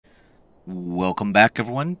Welcome back,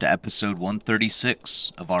 everyone, to episode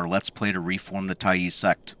 136 of our Let's Play to reform the Taiyi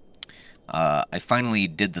Sect. I finally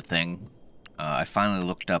did the thing. I finally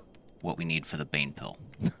looked up what we need for the Bane Pill.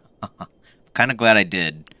 Kind of glad I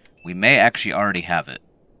did. We may actually already have it.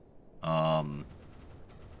 So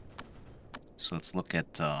let's look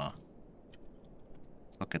at the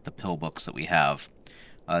pill books that we have.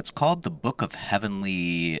 It's called the Book of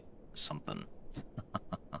Heavenly something.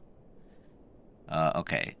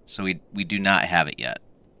 Okay, so we do not have it yet.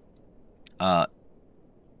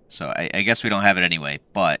 So I guess we don't have it anyway,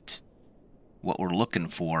 but what we're looking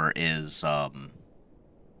for is,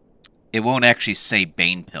 it won't actually say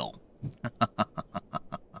Bane Pill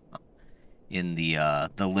in the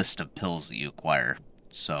list of pills that you acquire.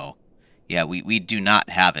 So, yeah, we do not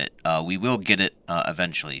have it. We will get it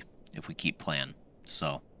eventually if we keep playing.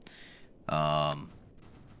 So, um,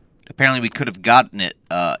 apparently we could have gotten it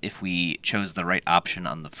if we chose the right option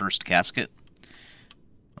on the first casket.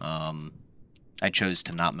 I chose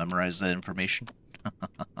to not memorize that information.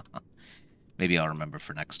 Maybe I'll remember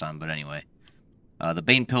for next time, but anyway. The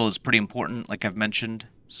Bane Pill is pretty important, like I've mentioned,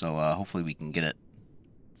 so hopefully we can get it.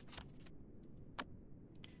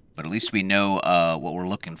 But at least we know what we're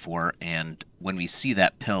looking for, and when we see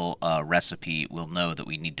that pill recipe, we'll know that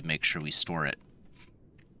we need to make sure we store it.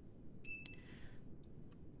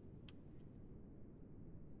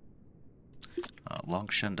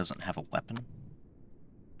 Longshan doesn't have a weapon.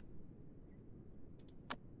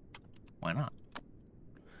 Why not?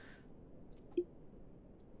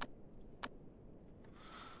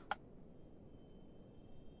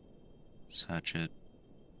 Such a...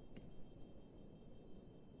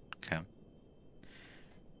 Okay.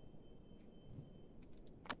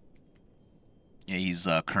 Yeah, he's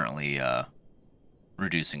currently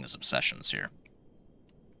reducing his obsessions here.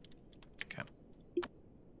 Okay.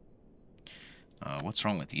 What's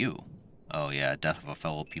wrong with you? Oh yeah, death of a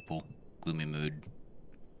fellow people. Gloomy mood.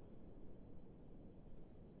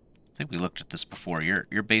 I think we looked at this before.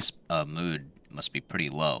 Your base mood must be pretty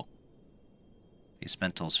low. Base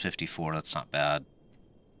mental's 54, that's not bad.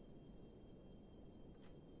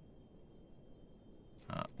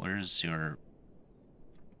 Where's your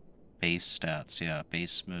base stats? Yeah,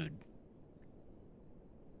 base mood.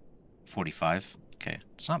 45. Okay,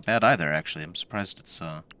 it's not bad either. Actually, I'm surprised it's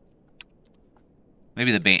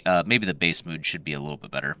maybe the base mood should be a little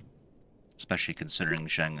bit better, especially considering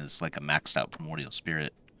Zheng is like a maxed out primordial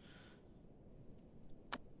spirit.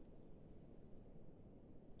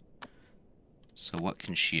 So what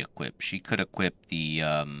can she equip? She could equip the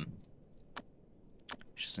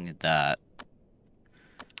she doesn't need that.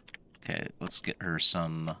 Okay, let's get her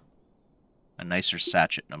a nicer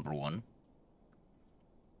sachet, number one.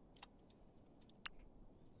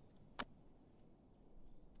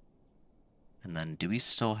 And then do we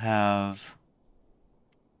still have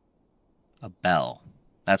a bell?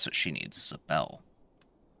 That's what she needs, is a bell.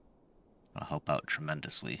 That'll help out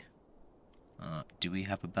tremendously. Do we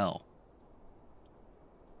have a bell?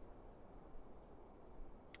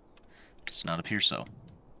 Does not appear so.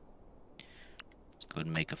 Let's go ahead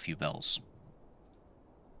and make a few bells.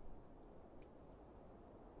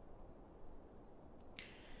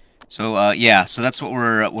 So yeah, so that's what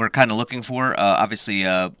we're kind of looking for. Obviously,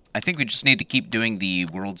 I think we just need to keep doing the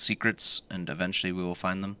world secrets, and eventually we will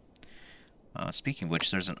find them. Speaking of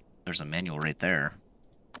which, there's a manual right there.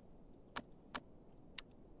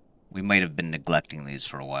 We might have been neglecting these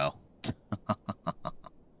for a while.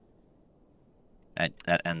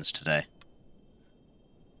 That ends today.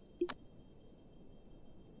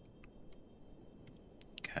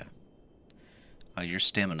 Okay. Your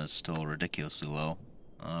stamina is still ridiculously low.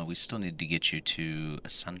 We still need to get you to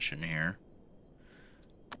ascension here.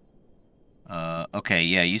 Okay,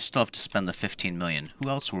 yeah, you still have to spend the 15 million. Who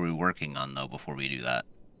else were we working on, though, before we do that?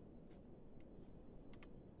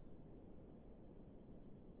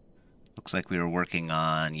 Looks like we were working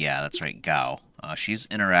on... Yeah, that's right, Gao. She's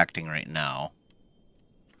interacting right now.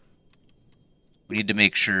 We need to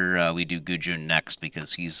make sure we do Gujun next,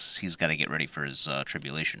 because he's got to get ready for his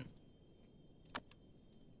tribulation.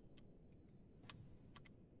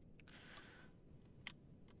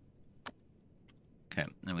 Okay,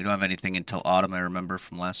 and we don't have anything until autumn, I remember,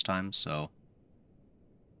 from last time, so...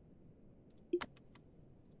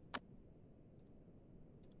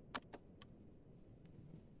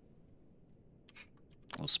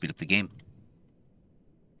 we'll speed up the game.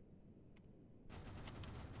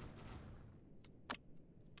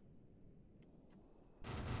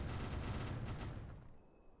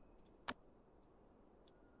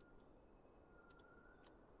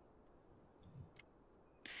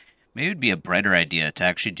 Maybe it would be a brighter idea to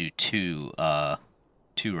actually do two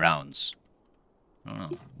 2 rounds. I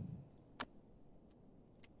don't know.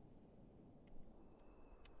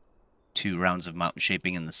 2 rounds of mountain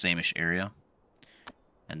shaping in the same-ish area,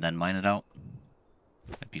 and then mine it out.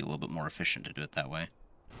 Might be a little bit more efficient to do it that way.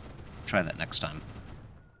 Try that next time.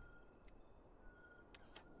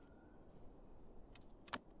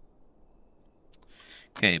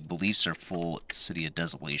 Okay, beliefs are full City of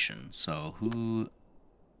Desolation. So who...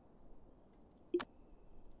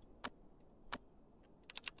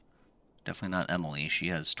 Definitely not Emily. She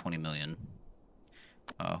has 20 million.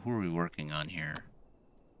 Who are we working on here?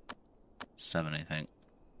 7, I think.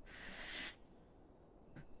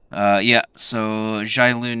 Yeah, so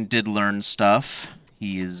Jailun did learn stuff.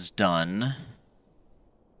 He is done.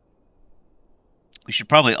 We should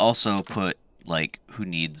probably also put, like, who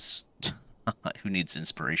needs who needs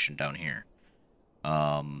inspiration down here.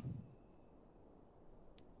 Gao,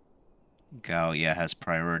 yeah, has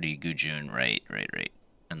priority. Gujun, right.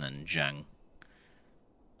 And then Zheng.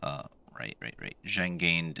 Right. Zheng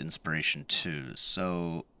gained inspiration too.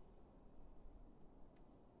 So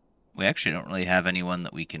we actually don't really have anyone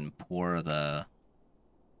that we can pour the...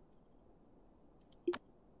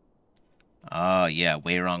 yeah,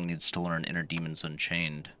 Weirong needs to learn Inner Demons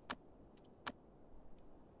Unchained.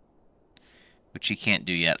 Which he can't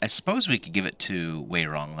do yet. I suppose we could give it to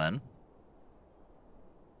Weirong then.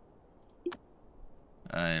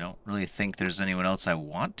 I don't really think there's anyone else I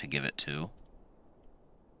want to give it to.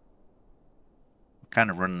 I'm kind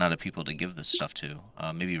of running out of people to give this stuff to.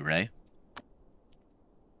 Maybe Ray?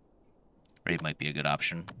 Ray might be a good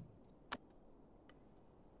option.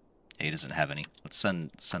 He doesn't have any. Let's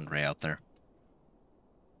send Ray out there.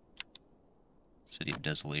 City of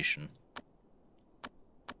Desolation.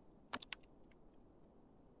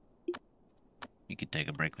 You could take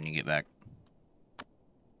a break when you get back.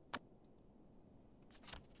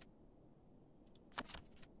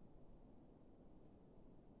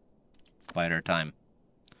 Bide our time.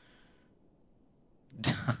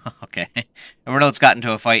 Okay. Everyone else got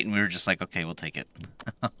into a fight and we were just like, okay, we'll take it.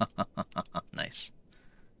 Nice.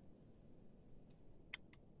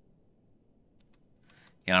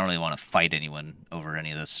 Yeah, I don't really want to fight anyone over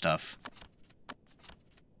any of this stuff.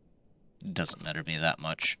 It doesn't matter to me that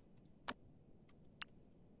much.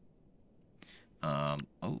 Oh,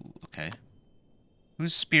 okay.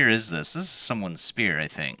 Whose spear is this? This is someone's spear, I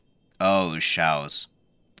think. Oh, Shao's.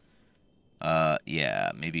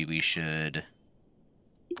 Yeah, maybe we should...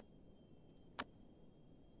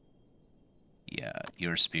 Yeah,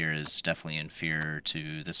 your spear is definitely inferior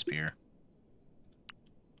to the spear.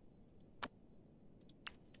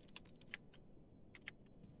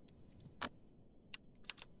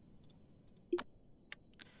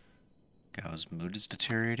 Gao's mood is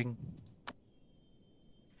deteriorating.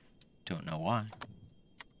 Don't know why.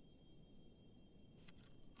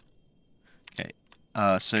 Okay.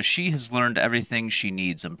 So she has learned everything she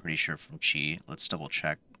needs, I'm pretty sure, from Chi. Let's double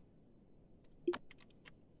check.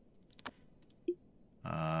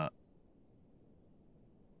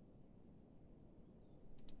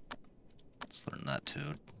 Let's learn that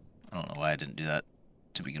too. I don't know why I didn't do that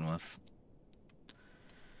to begin with.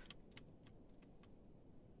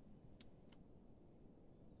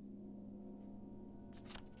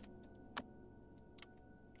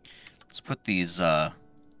 Let's put these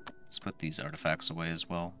artifacts away as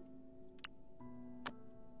well.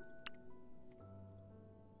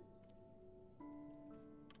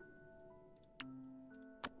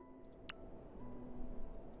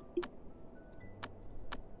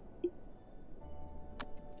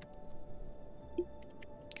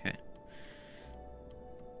 Okay.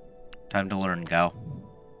 Time to learn, Gao.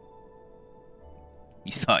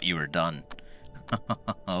 You thought you were done.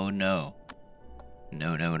 Oh no.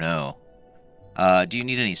 No. Do you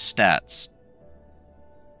need any stats?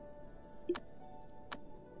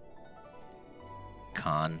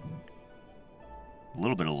 Con. A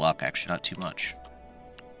little bit of luck, actually, not too much.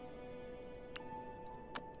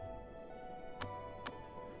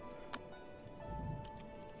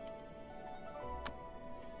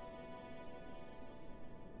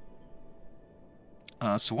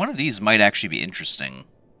 So one of these might actually be interesting.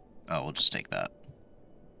 Oh, we'll just take that.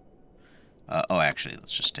 Oh, actually,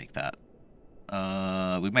 let's just take that.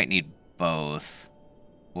 We might need both.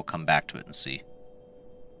 We'll come back to it and see.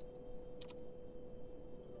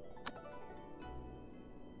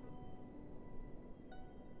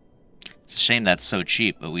 It's a shame that's so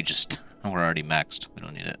cheap, but we're already maxed. We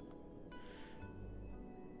don't need it.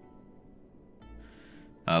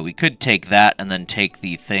 We could take that and then take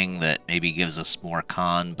the thing that maybe gives us more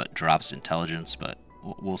con but drops intelligence, but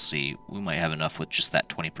we'll see. We might have enough with just that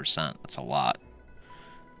 20%. That's a lot.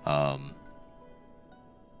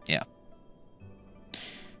 Yeah.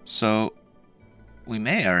 So, we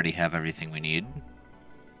may already have everything we need.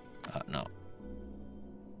 No.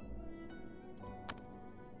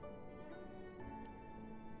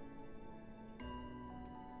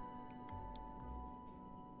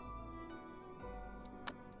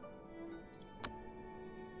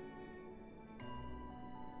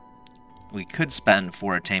 We could spend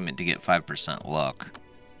 4 attainment to get 5% luck.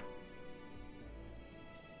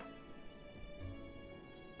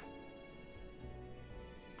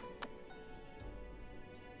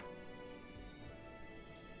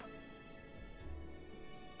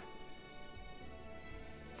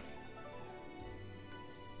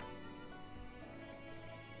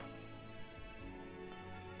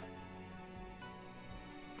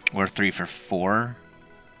 Or 3 for 4.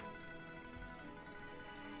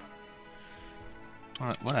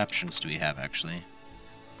 What options do we have, actually?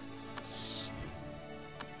 Let's...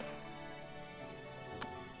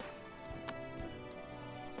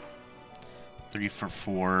 3 for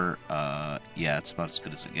 4. Yeah, it's about as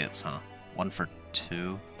good as it gets, huh? 1 for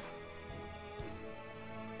 2.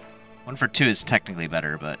 1 for 2 is technically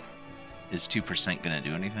better, but is 2% gonna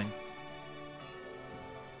do anything?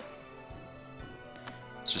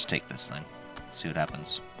 Let's just take this thing. See what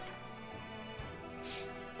happens.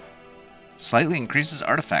 Slightly increases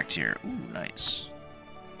artifact here. Ooh, nice.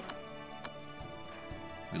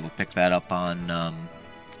 We will pick that up on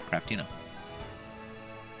Craftina.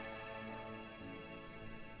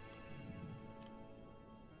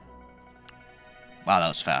 Wow, that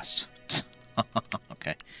was fast.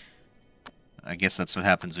 Okay. I guess that's what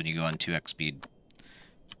happens when you go on 2x speed.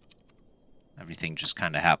 Everything just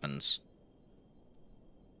kind of happens.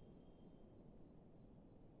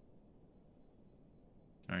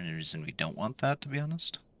 Is there any reason we don't want that, to be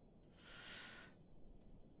honest?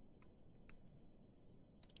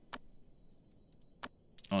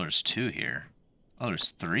 Oh, there's 2 here. Oh,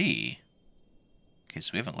 there's 3. Okay,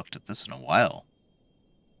 so we haven't looked at this in a while.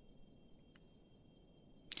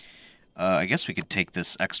 I guess we could take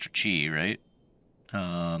this extra chi, right?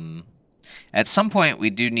 At some point, we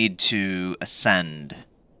do need to ascend.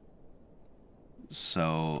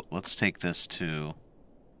 So let's take this too.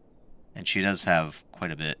 And she does have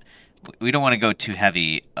quite a bit. We don't want to go too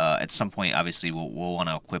heavy. At some point, obviously, we'll want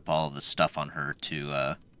to equip all of the stuff on her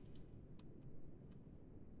to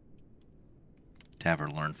have her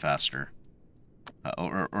learn faster.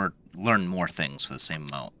 Or learn more things for the same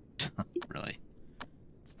amount, really.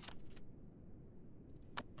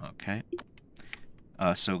 Okay.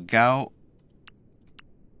 So Gao...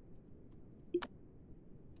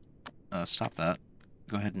 stop that.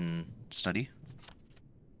 Go ahead and study.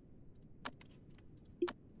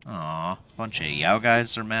 Aw, bunch of Yao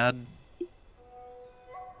guys are mad.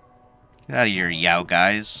 Get out of here, Yao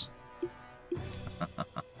guys.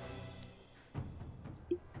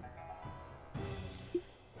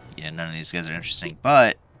 Yeah, none of these guys are interesting,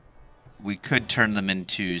 but we could turn them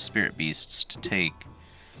into spirit beasts to take.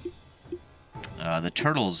 The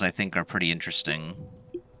turtles, I think, are pretty interesting.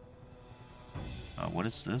 What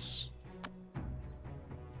is this?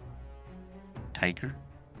 Tiger?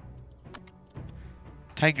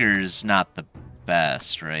 Tiger's not the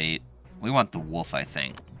best, right? We want the wolf, I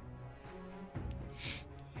think.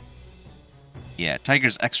 Yeah,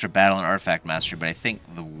 Tiger's extra battle and artifact mastery, but I think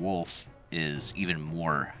the wolf is even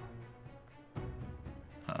more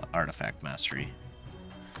artifact mastery.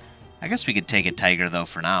 I guess we could take a tiger, though,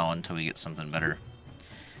 for now, until we get something better.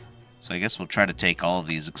 So I guess we'll try to take all of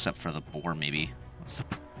these, except for the boar, maybe. What's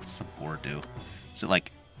the boar do? Is it,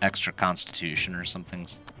 like, extra constitution or something?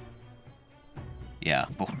 Yeah,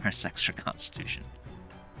 boar has extra constitution.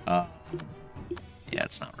 Yeah,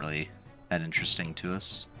 it's not really that interesting to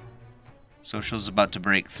us. Social's about to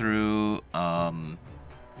break through.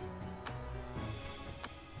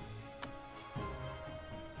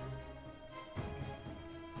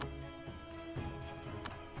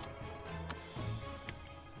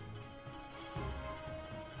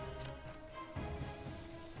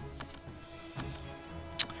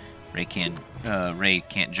 Ray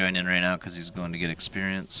can't join in right now because he's going to get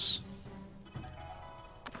experience.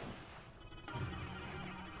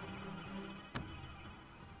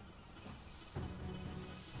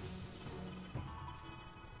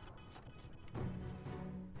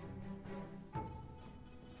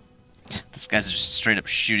 This guy's just straight up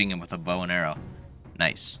shooting him with a bow and arrow.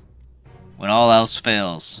 Nice. When all else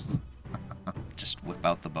fails, just whip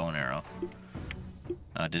out the bow and arrow.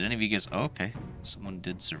 Did any of you guys... Oh, okay. Someone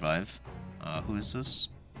did survive. Who is this?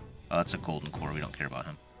 Oh, that's a golden core. We don't care about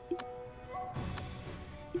him.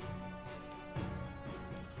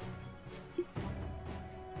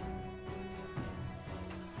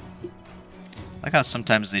 Like how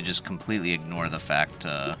sometimes they just completely ignore the fact,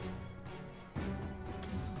 that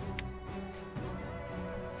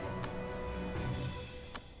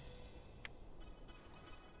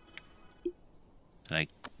I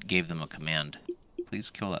gave them a command. Please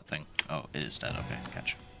kill that thing. Oh, it is dead. Okay,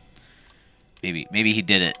 gotcha. Maybe he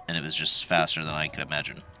did it, and it was just faster than I could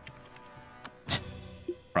imagine.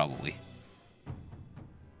 Probably.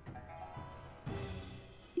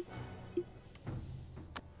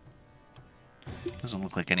 Doesn't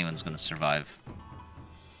look like anyone's going to survive.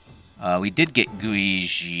 We did get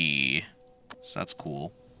Guiji, so that's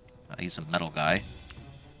cool. He's a metal guy.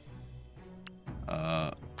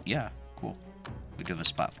 Yeah, cool. We do have a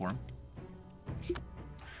spot for him.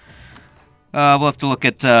 We'll have to look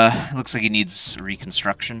at, it looks like he needs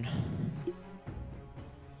reconstruction.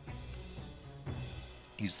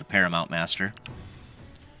 He's the Paramount Master.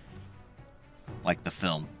 Like the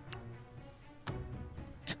film.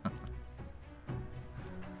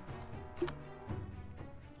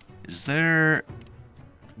 Is there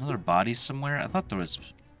another body somewhere? I thought there was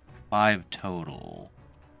 5 total.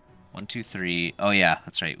 1, 2, 3. Oh yeah,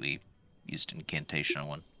 that's right. We used incantation on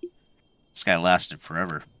one. This guy lasted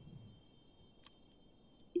forever.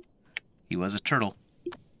 He was a turtle.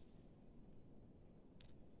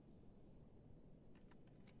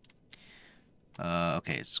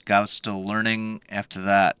 Okay, so Gao's still learning. After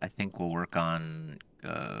that, I think we'll work on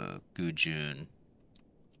Gujun.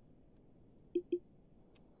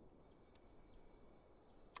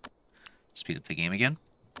 Speed up the game again.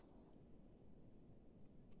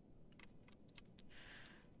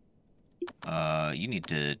 You need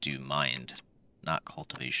to do mind, not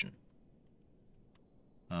cultivation.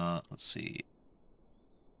 Let's see.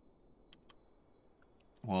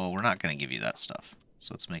 Well, we're not going to give you that stuff,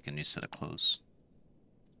 so let's make a new set of clothes.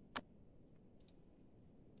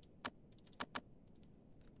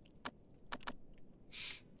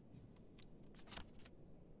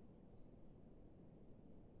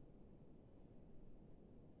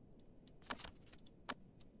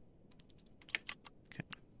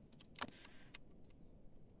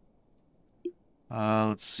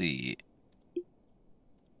 Let's see.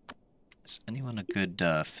 Is anyone a good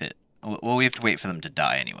fit? Well, we have to wait for them to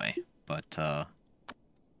die anyway, but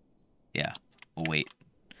yeah, we'll wait.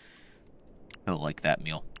 He'll like that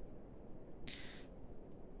meal.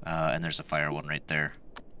 And there's a fire one right there.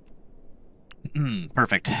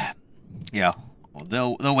 Perfect. Yeah, well,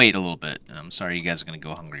 they'll wait a little bit. I'm sorry you guys are going to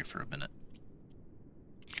go hungry for a minute.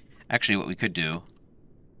 Actually, what we could do,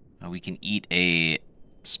 we can eat a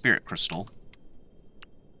spirit crystal.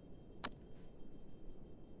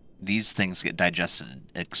 These things get digested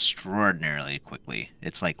extraordinarily quickly.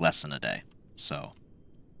 It's like less than a day. So,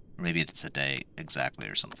 or maybe it's a day exactly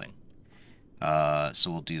or something.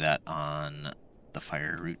 So we'll do that on the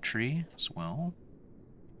fire root tree as well.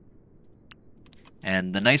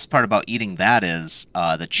 And the nice part about eating that is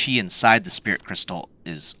the chi inside the spirit crystal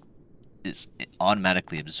is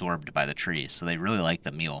automatically absorbed by the tree. So they really like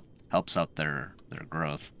the meal. Helps out their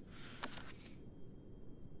growth.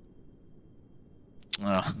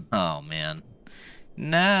 Oh man.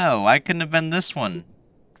 No, I couldn't have been this one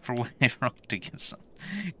for way wrong to get some.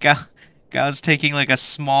 Gao's taking like the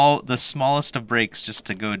smallest of breaks just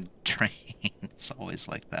to go train. It's always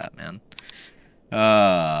like that, man.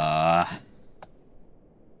 Yeah,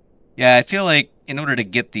 I feel like in order to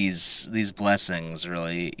get these blessings,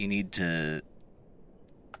 really, you need to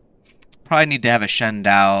probably need to have a Shen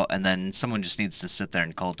Dao, and then someone just needs to sit there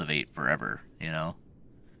and cultivate forever, you know?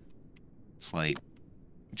 It's like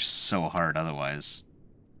just so hard otherwise.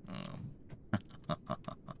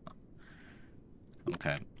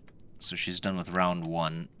 Okay. So she's done with round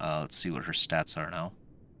 1. Let's see what her stats are now.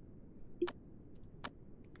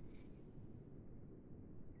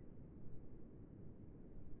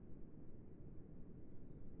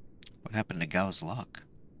 What happened to Gao's luck?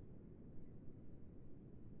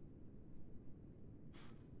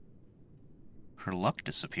 Her luck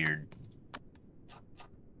disappeared.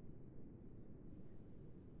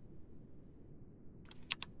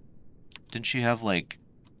 Didn't she have, like,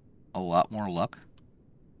 a lot more luck?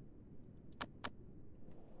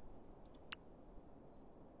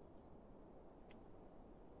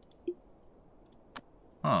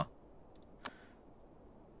 Huh.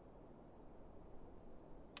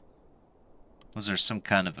 Was there some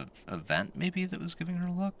kind of event, maybe, that was giving her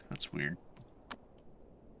luck? That's weird.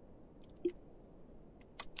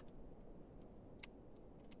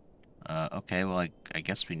 Okay, well, I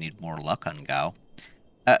guess we need more luck on Gao.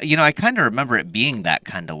 You know, I kind of remember it being that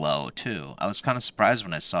kind of low, too. I was kind of surprised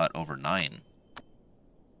when I saw it over 9.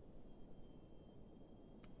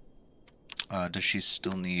 Does she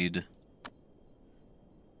still need...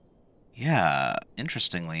 Yeah,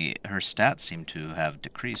 interestingly, her stats seem to have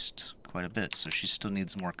decreased quite a bit, so she still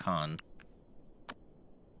needs more con.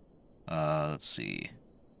 Let's see.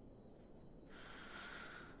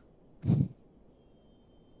 Go.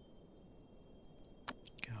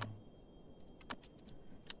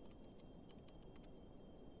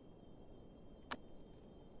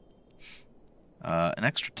 An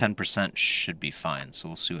extra 10% should be fine, so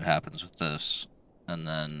we'll see what happens with this. And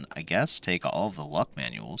then, I guess, take all of the luck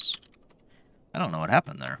manuals. I don't know what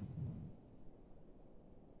happened there.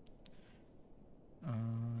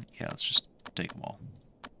 Yeah, let's just take them all.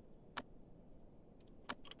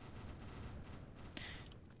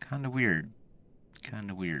 Kinda weird.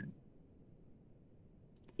 Kinda weird.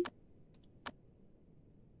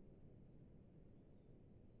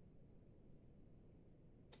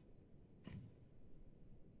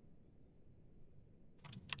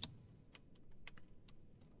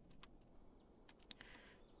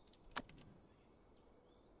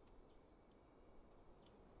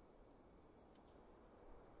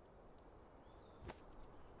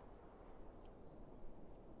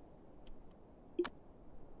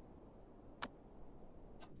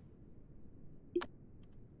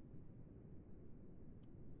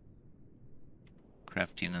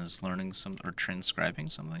 Kraftina's learning some or transcribing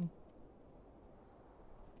something.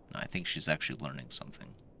 No, I think she's actually learning something.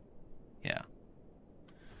 Yeah.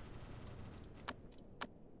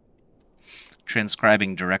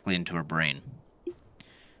 Transcribing directly into her brain.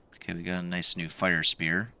 Okay, we got a nice new fire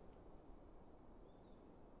spear.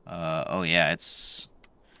 Oh yeah, this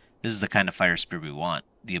is the kind of fire spear we want.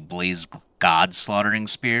 The Ablaze God Slaughtering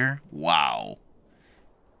Spear. Wow.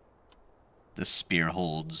 This spear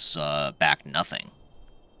holds back nothing.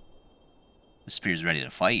 This spear's ready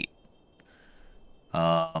to fight.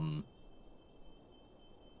 Zhang,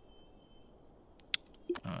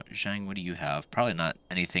 what do you have? Probably not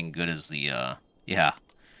anything good as the, yeah,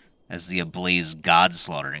 as the Ablaze God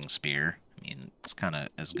Slaughtering Spear. I mean, it's kind of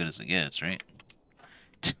as good as it gets, right?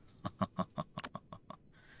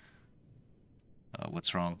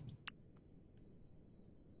 What's wrong?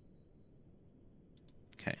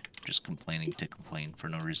 Okay, just complaining to complain for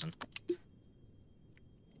no reason.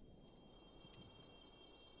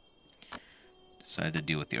 Decided to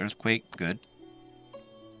deal with the earthquake. Good.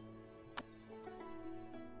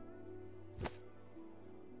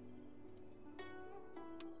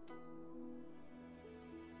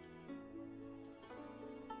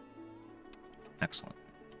 Excellent.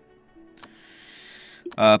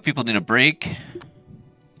 People need a break.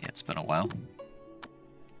 Yeah, it's been a while.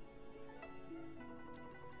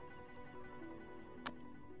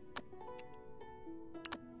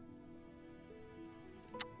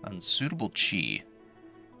 Unsuitable chi.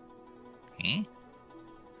 Eh?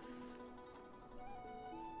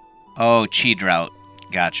 Oh, chi drought.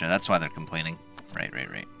 Gotcha. That's why they're complaining.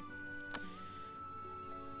 Right.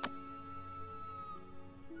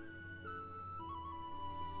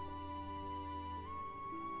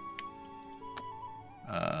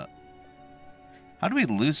 How do we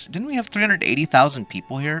lose? Didn't we have 380,000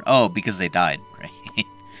 people here? Oh, because they died, right?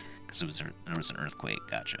 Because there was an earthquake.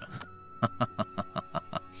 Gotcha.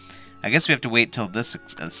 I guess we have to wait till this.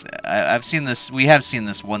 I've seen this. We have seen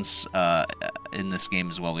this once in this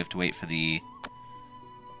game as well. We have to wait for the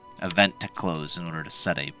event to close in order to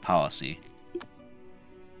set a policy.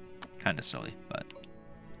 Kind of silly, but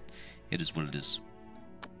it is what it is.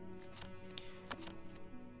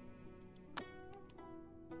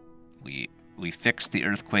 We fixed the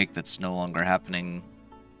earthquake that's no longer happening.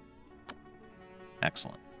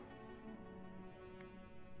 Excellent.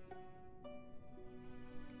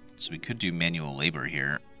 So we could do manual labor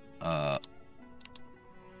here. Let's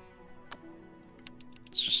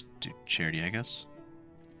just do charity, I guess.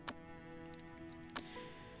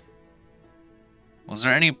 Was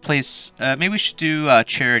there any place... maybe we should do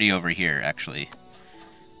charity over here, actually.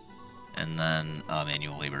 And then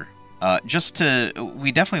manual labor. Just to...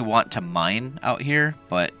 We definitely want to mine out here,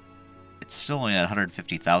 but it's still only at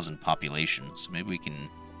 150,000 population, so maybe we can...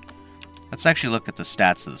 Let's actually look at the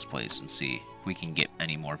stats of this place and see if we can get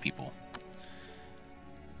any more people.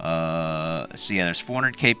 So yeah, there's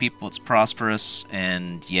 400k people, it's prosperous,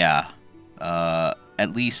 and yeah,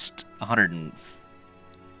 at least 100 and...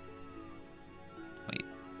 Wait.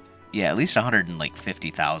 Yeah, at least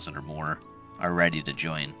 150,000 or more are ready to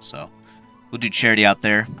join, so we'll do charity out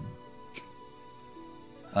there.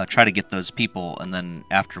 Try to get those people, and then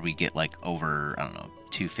after we get like over, I don't know,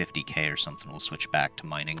 250k or something, we'll switch back to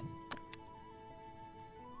mining.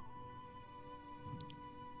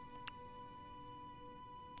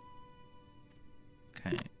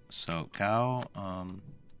 Okay, so Gao,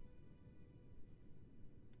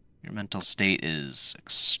 Your mental state is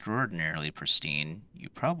extraordinarily pristine. You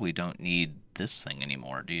probably don't need this thing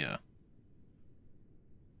anymore, do you?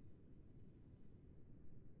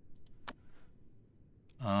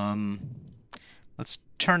 Let's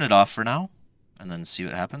turn it off for now, and then see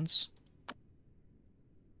what happens.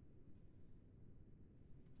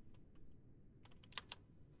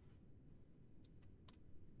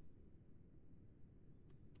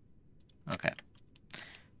 Okay.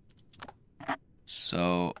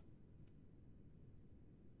 So...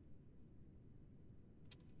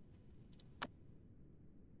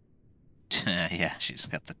 yeah, she's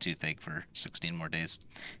got the toothache for 16 more days.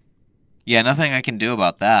 Yeah, nothing I can do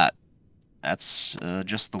about that. That's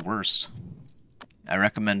just the worst. I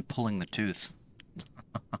recommend pulling the tooth.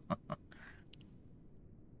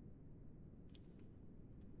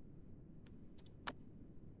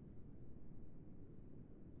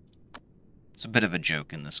 It's a bit of a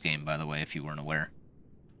joke in this game, by the way, if you weren't aware.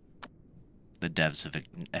 The devs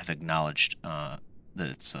have acknowledged that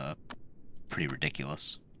it's pretty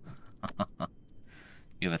ridiculous.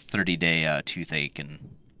 You have a 30-day toothache,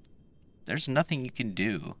 and there's nothing you can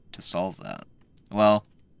do to solve that. Well,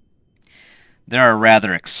 there are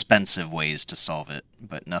rather expensive ways to solve it,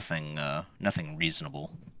 but nothing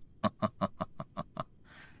reasonable.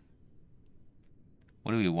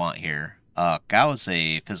 What do we want here? Gao's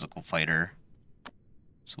a physical fighter,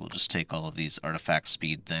 so we'll just take all of these artifact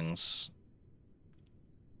speed things.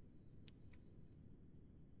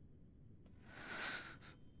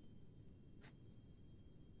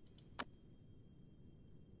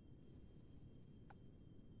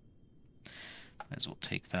 Might as well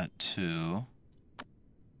take that too.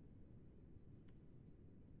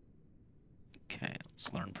 Okay,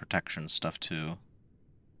 let's learn protection stuff too.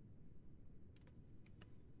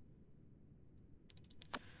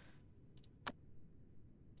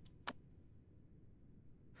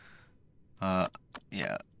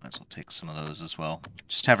 Yeah, might as well take some of those as well.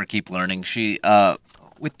 Just have her keep learning. She,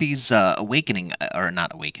 with these, awakening, or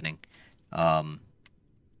not awakening,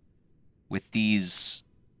 with these,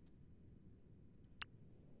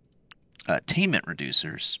 attainment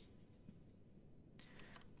reducers,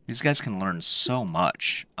 these guys can learn so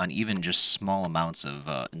much on even just small amounts of,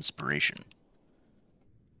 inspiration.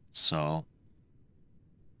 So,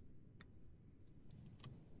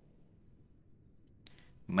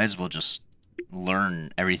 we might as well just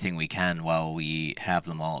learn everything we can while we have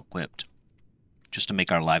them all equipped. Just to make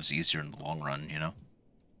our lives easier in the long run, you know?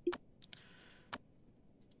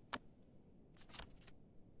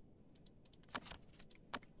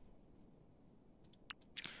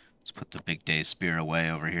 Let's put the big day spear away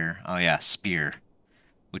over here. Oh yeah, spear.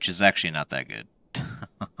 Which is actually not that good.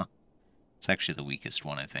 It's actually the weakest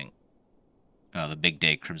one, I think. Oh, the big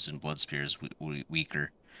day crimson blood spear is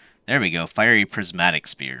weaker. There we go, fiery prismatic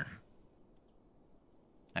spear.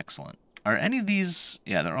 Excellent. Are any of these...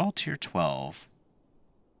 yeah, they're all tier 12.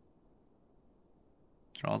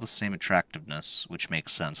 They're all the same attractiveness, which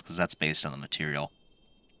makes sense, because that's based on the material.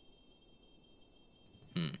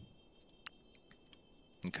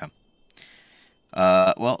 Okay.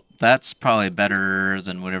 Well, that's probably better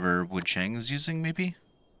than whatever Wood Chang's using, maybe?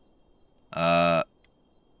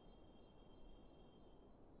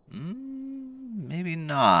 Maybe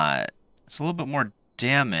not. It's a little bit more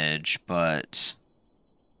damage, but...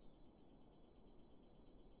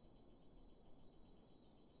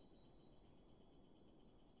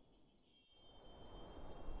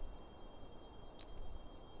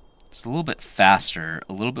 it's a little bit faster,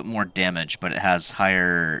 a little bit more damage, but it has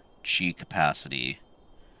higher chi capacity.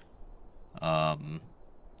 And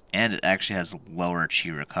it actually has lower chi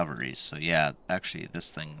recoveries. So yeah, actually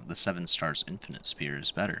this thing, the 7 stars infinite spear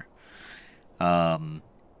is better.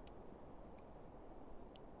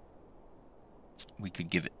 We could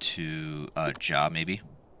give it to Ja, maybe.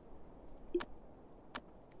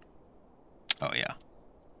 Oh yeah.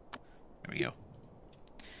 There we go.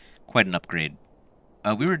 Quite an upgrade.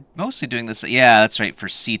 We were mostly doing this... yeah, that's right, for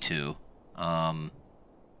C2.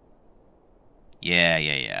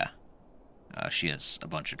 Yeah. She has a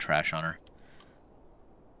bunch of trash on her.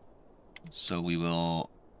 So we will...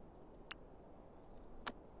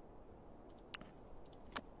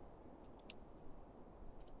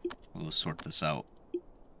 we'll sort this out.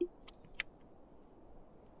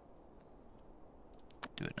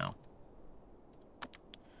 Do it now.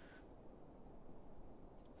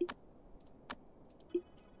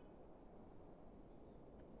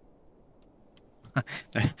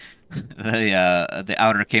 The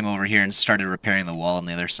outer came over here and started repairing the wall on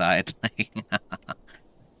the other side.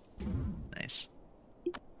 Nice.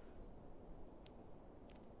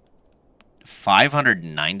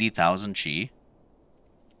 590,000 chi.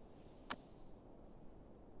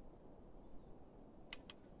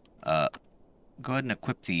 Go ahead and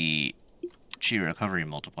equip the chi recovery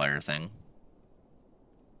multiplier thing.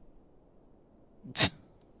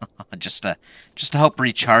 just to help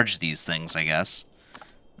recharge these things, I guess.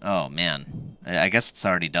 Oh man, I guess it's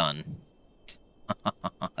already done.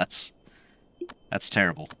 that's that's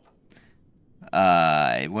terrible.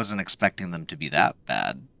 I wasn't expecting them to be that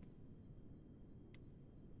bad.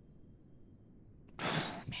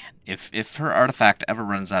 Man, if her artifact ever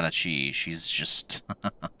runs out of chi, she's just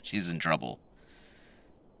she's in trouble.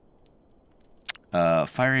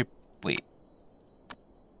 Fiery. Wait.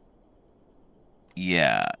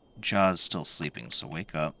 Yeah, Jaw's still sleeping, so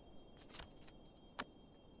wake up.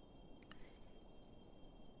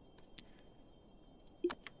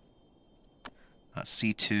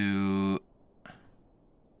 C2.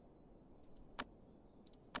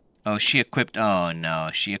 Oh, she equipped. Oh no,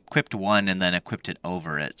 she equipped one and then equipped it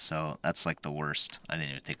over it, so that's like the worst. I didn't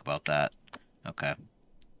even think about that. Okay.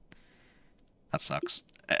 That sucks.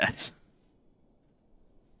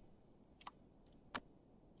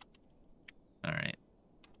 Alright.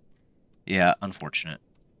 Yeah, unfortunate.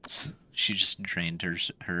 She just drained her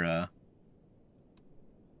she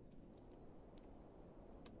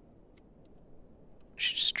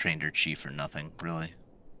just drained her chi for nothing, really.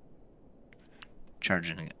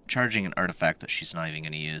 Charging an artifact that she's not even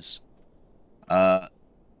gonna use.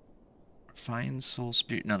 Refined Soul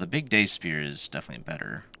Spear. No, the Big Day Spear is definitely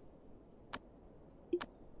better.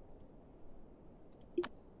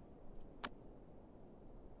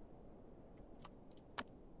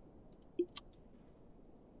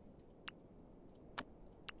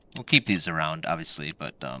 We'll keep these around, obviously,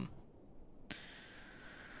 but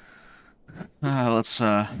let's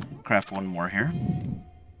craft one more here.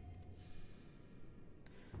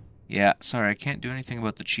 Yeah, sorry, I can't do anything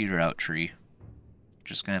about the cheater out tree.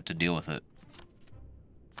 Just gonna have to deal with it.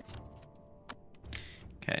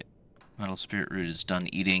 Okay, Metal Spirit Root is done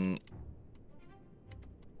eating.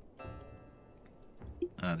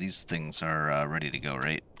 These things are ready to go,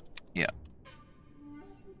 right? Yeah.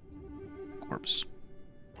 Corpse.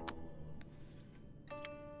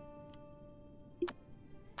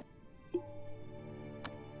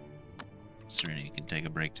 Serena, you can take a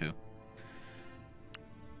break too.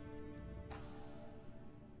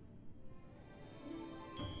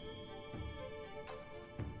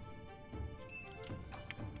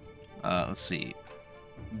 Let's see.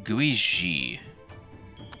 Guiji.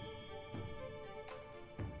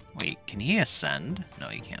 Wait, can he ascend? No,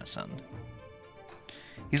 he can't ascend.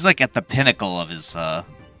 He's like at the pinnacle of his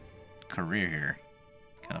career here.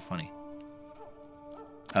 Kind of funny.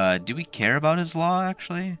 Do we care about his law,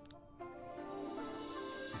 actually?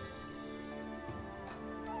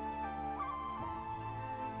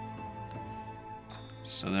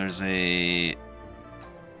 So there's a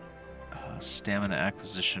stamina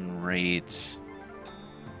acquisition rate.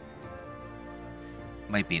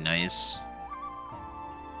 Might be nice.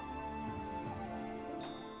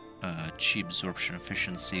 Chi absorption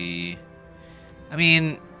efficiency. I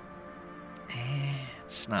mean,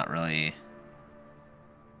 it's not really...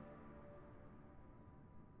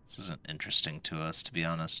 This isn't interesting to us, to be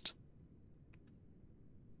honest.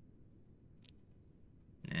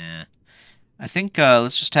 Yeah. I think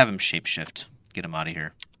let's just have him shapeshift. Get him out of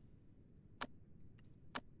here.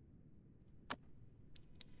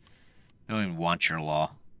 I don't even want your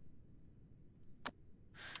law.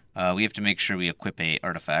 We have to make sure we equip a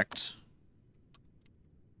artifact.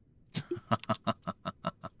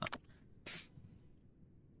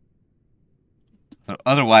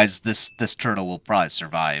 Otherwise, this turtle will probably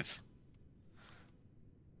survive.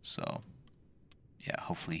 So, yeah,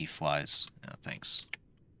 hopefully he flies. Yeah, thanks.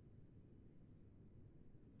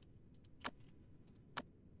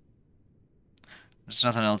 There's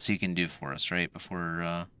nothing else he can do for us, right?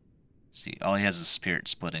 Before, see, all he has is spirit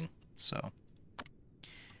splitting, so...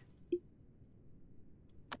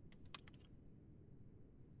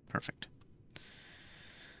 Perfect.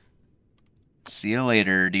 See you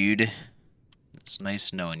later, dude. It's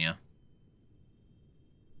nice knowing you.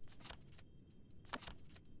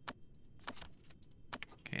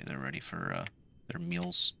 Okay, they're ready for their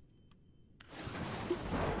meals.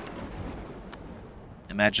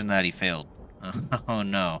 Imagine that he failed. Oh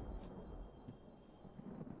no.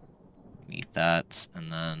 Eat that,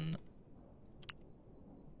 and then...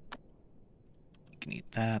 You can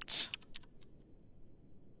eat that.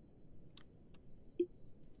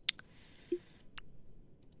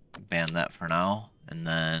 Ban that for now. And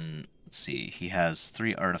then, let's see, he has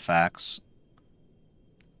 3 artifacts.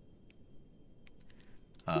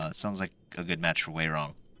 Sounds like a good match for Way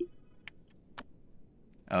Wrong.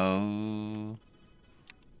 Oh...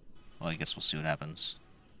 Well, I guess we'll see what happens.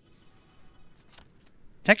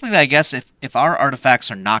 Technically, I guess if our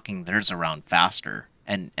artifacts are knocking theirs around faster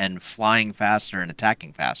and flying faster and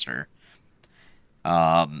attacking faster,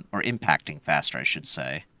 or impacting faster, I should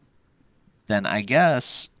say, then I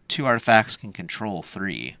guess two artifacts can control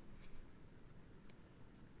three.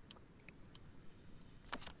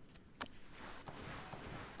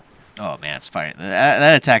 Oh man, it's firing.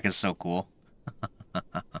 That attack is so cool.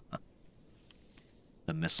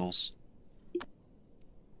 The missiles.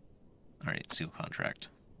 Alright, seal contract.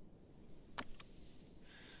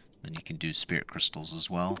 Then you can do spirit crystals as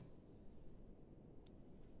well.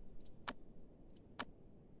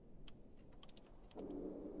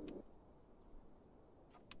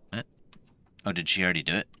 Oh, did she already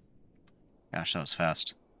do it? Gosh, that was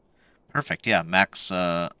fast. Perfect, yeah, max,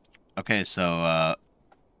 okay, so,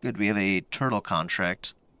 good, we have a turtle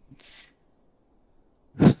contract.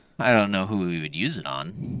 I don't know who we would use it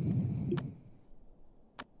on.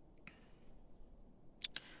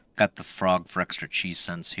 Got the frog for extra cheese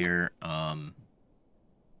cents here. I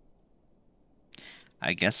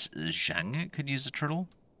guess Zhang could use a turtle?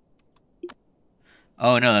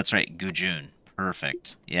 Oh, no, that's right, Gujun.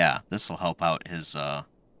 Perfect. Yeah, this will help out his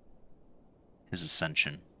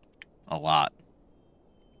ascension a lot.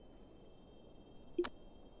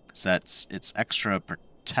 Because it's extra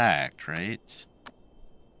protect, right?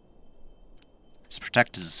 His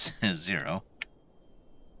protect is 0.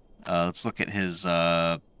 Let's look at his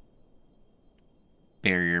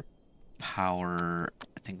barrier power.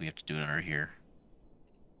 I think we have to do it under here.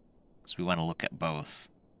 So we want to look at both.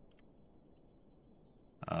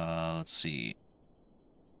 Let's see.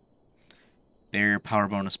 Barrier power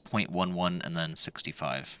bonus 0.11 and then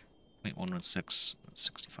 65. 0.116 and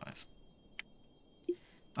 65.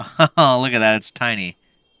 Oh, look at that. It's tiny.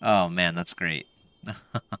 Oh, man, that's great.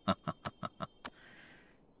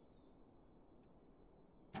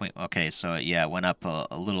 Okay, so yeah, it went up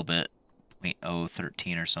a little bit.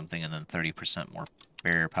 0.013 or something, and then 30% more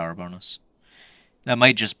barrier power bonus. That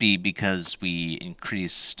might just be because we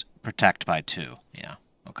increased protect by 2. Yeah,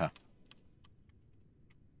 okay.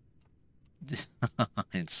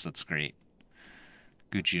 That's great.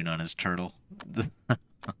 Gujun on his turtle.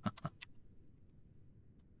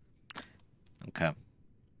 Okay.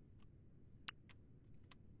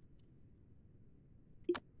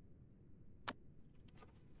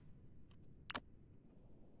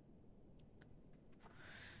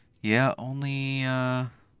 Yeah, only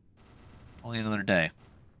another day.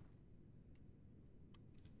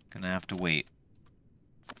 Gonna have to wait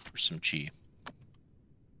for some chi.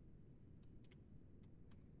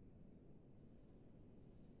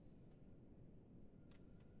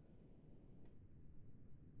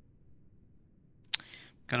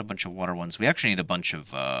 Got a bunch of water ones. We actually need a bunch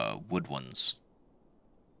of wood ones.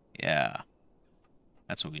 Yeah.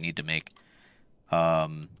 That's what we need to make.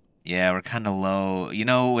 Yeah, we're kind of low. You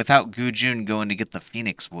know, without Gujun going to get the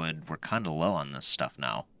Phoenix wood, we're kind of low on this stuff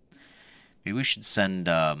now. Maybe we should send,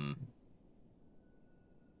 I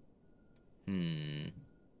don't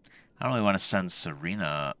really want to send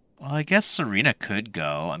Serena. Well, I guess Serena could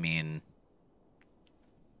go. I mean...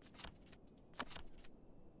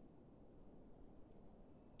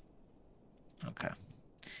 Okay.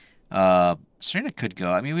 Serena could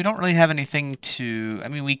go. I mean, we don't really have anything to... I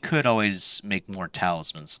mean, we could always make more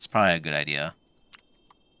talismans. It's probably a good idea.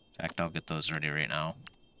 In fact, I'll get those ready right now.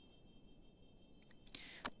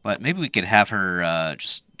 But maybe we could have her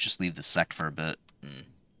just leave the sect for a bit and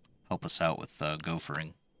help us out with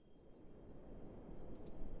gophering.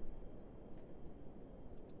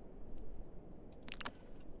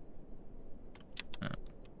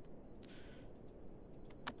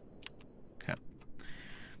 Okay.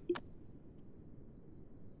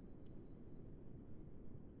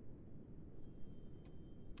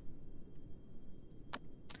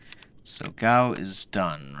 So Gao is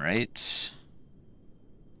done, right?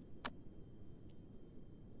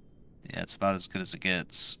 Yeah, it's about as good as it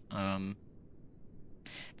gets.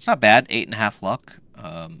 It's not bad. 8.5 luck.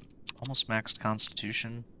 Almost maxed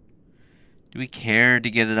Constitution. Do we care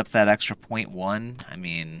to get it up that extra 0.1? I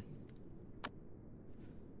mean...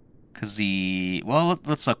 Because the... Well,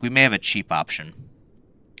 let's look. We may have a cheap option.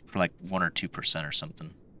 For like 1 or 2% or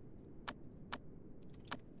something.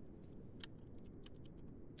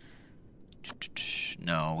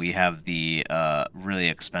 No, we have the really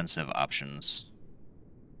expensive options.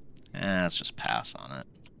 Let's just pass on it.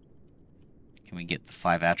 Can we get the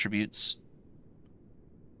 5 attributes?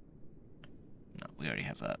 No, we already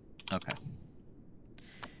have that. Okay.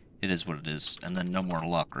 It is what it is. And then no more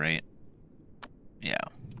luck, right? Yeah.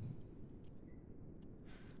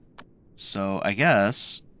 So, I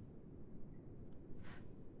guess...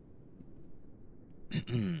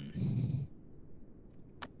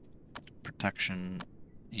 protection.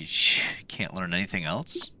 You can't learn anything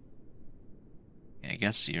else? Yeah, I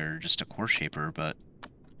guess you're just a core shaper, but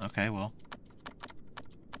okay, well.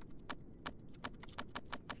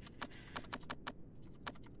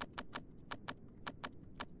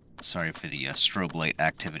 Sorry for the strobe light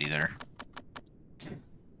activity there.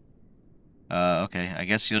 Okay, I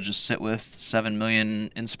guess you'll just sit with 7 million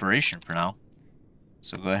inspiration for now.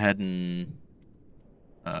 So go ahead and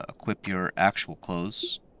equip your actual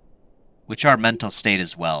clothes, which are mental state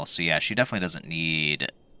as well. So yeah, she definitely doesn't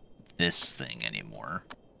need this thing anymore.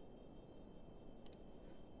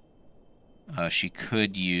 She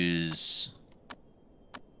could use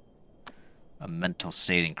a mental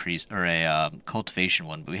state increase, or a cultivation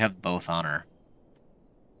one, but we have both on her.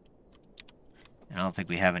 And I don't think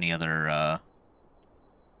we have any other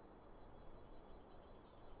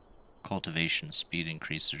cultivation speed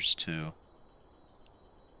increasers too.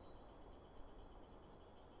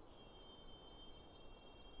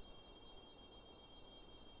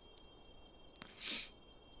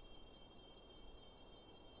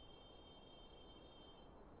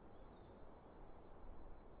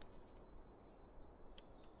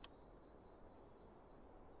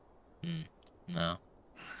 No.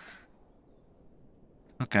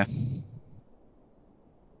 Okay.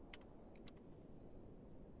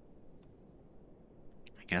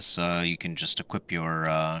 I guess you can just equip your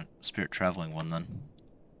spirit traveling one then.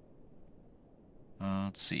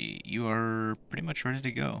 Let's see. You are pretty much ready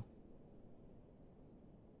to go.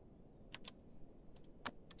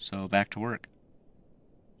 So back to work.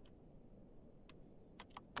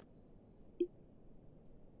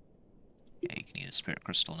 Yeah, you can eat a spirit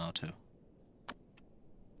crystal now too.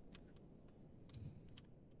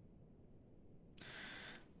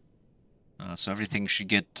 So everything should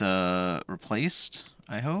get replaced,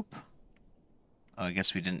 I hope. Oh, I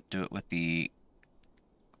guess we didn't do it with the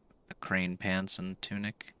crane pants and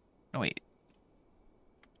tunic. No, wait.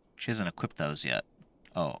 She hasn't equipped those yet.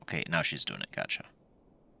 Oh, okay, now she's doing it. Gotcha.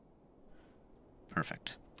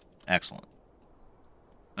 Perfect. Excellent.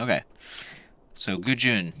 Okay. So,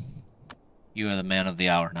 Gujun, you are the man of the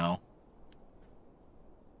hour now.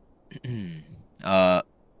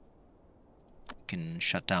 Can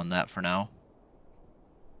shut down that for now.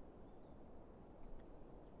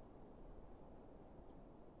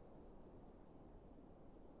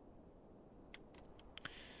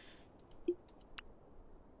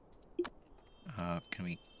 Can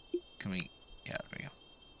we, yeah, there we go.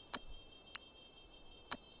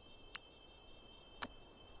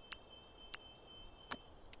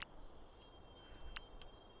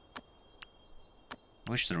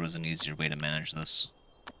 I wish there was an easier way to manage this.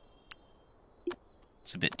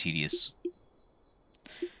 It's a bit tedious.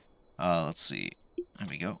 Let's see. There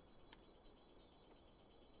we go.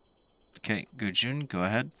 Okay, Gujun, go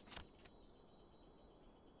ahead.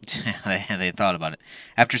 they thought about it.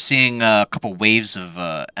 After seeing a couple waves of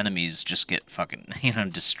enemies just get fucking,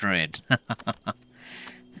 destroyed.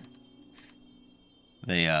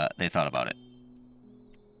 They thought about it.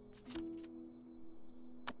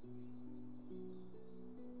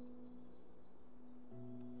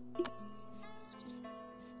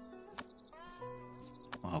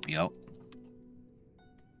 I'll help you out.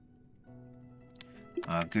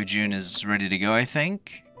 Gujun is ready to go, I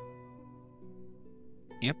think.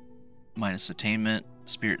 Yep. Minus attainment,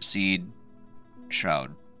 spirit seed,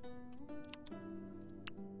 shroud.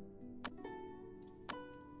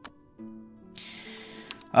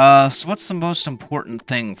 So what's the most important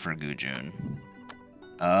thing for Gujun?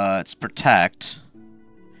 It's protect.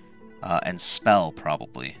 And spell,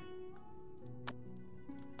 probably.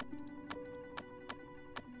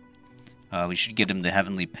 We should get him the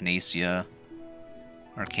Heavenly Panacea.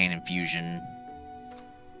 Arcane Infusion.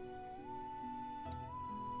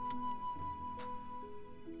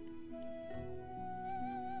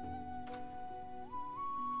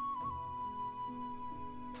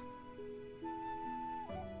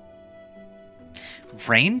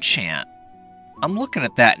 Rain Chant. I'm looking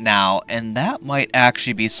at that now, and that might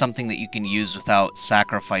actually be something that you can use without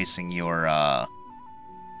sacrificing your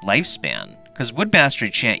lifespan. Because Wood Mastery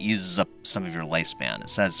Chant uses up some of your lifespan. It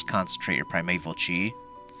says concentrate your primeval chi.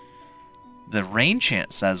 The Rain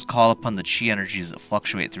Chant says call upon the chi energies that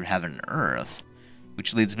fluctuate through heaven and earth,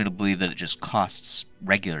 which leads me to believe that it just costs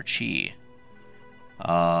regular chi.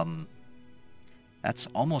 That's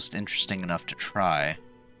almost interesting enough to try.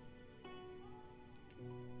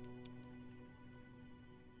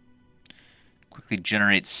 Quickly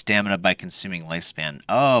generates stamina by consuming lifespan.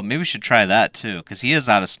 Oh, maybe we should try that too, because he is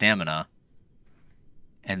out of stamina.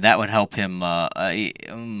 And that would help him,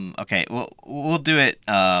 okay, we'll do it,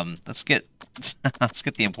 let's get Let's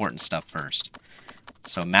get the important stuff first.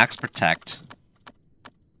 So max protect.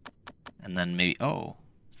 And then maybe... Oh,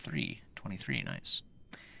 23, nice.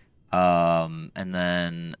 And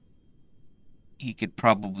then he could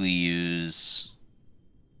probably use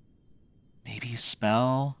maybe a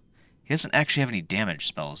spell. He doesn't actually have any damage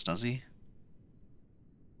spells, does he?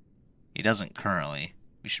 He doesn't currently.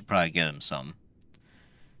 We should probably get him some.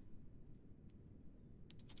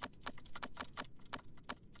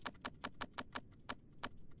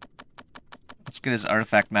 Let's get his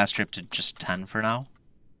artifact mastery up to just 10 for now.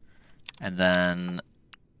 And then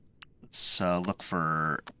let's look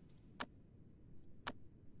for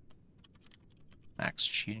max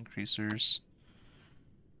cheat increasers.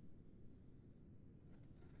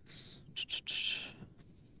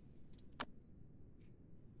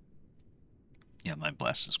 Yeah, my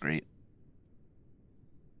blast is great.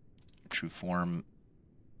 True form.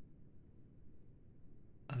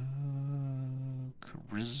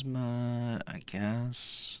 Charisma, I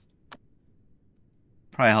guess.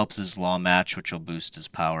 Probably helps his law match, which will boost his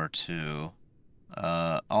power too.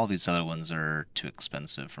 All these other ones are too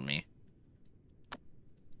expensive for me.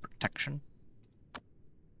 Protection.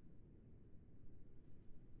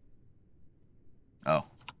 Oh.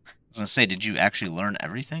 I was gonna say, did you actually learn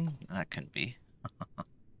everything? That couldn't be.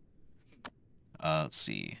 Let's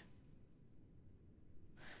see.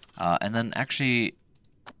 And then actually,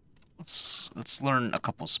 let's learn a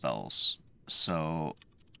couple spells. So,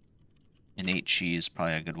 innate chi is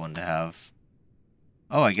probably a good one to have.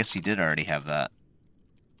 Oh, I guess he did already have that.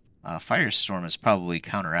 Firestorm is probably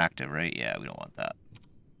counteractive, right? Yeah, we don't want that.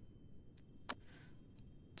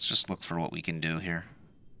 Let's just look for what we can do here.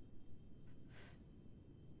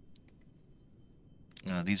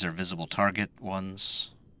 These are visible target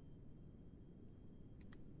ones.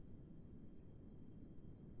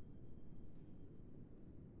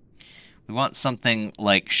 We want something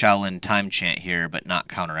like Shaolin Time Chant here, but not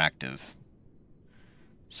counteractive.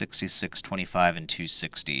 66, 25, and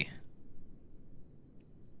 260.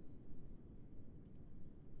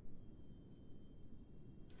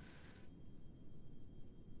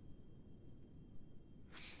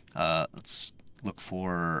 Let's look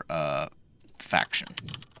for faction.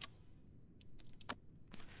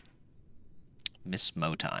 Miss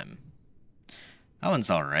Mo Time. That one's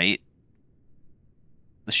alright.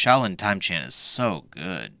 The Shaolin Time Chant is so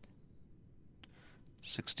good.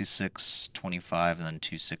 66, 25, and then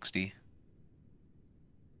 260.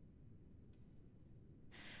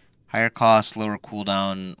 Higher cost, lower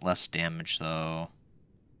cooldown, less damage though.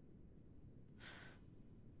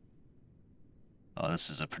 Oh, this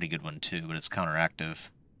is a pretty good one too, but it's counteractive.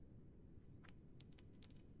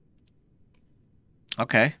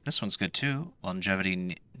 Okay, this one's good too.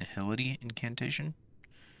 Longevity Nihility Incantation.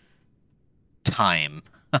 Time.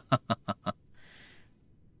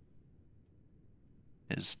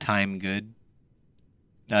 Is time good?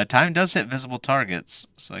 Time does hit visible targets,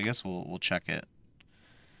 so I guess we'll check it.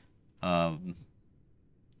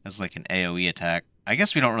 As like an AoE attack. I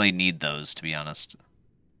guess we don't really need those, to be honest.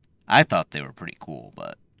 I thought they were pretty cool,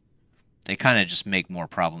 but they kind of just make more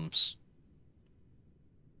problems.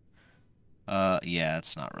 Yeah,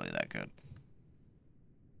 it's not really that good.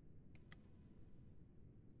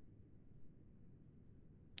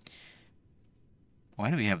 Why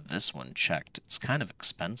do we have this one checked? It's kind of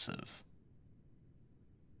expensive.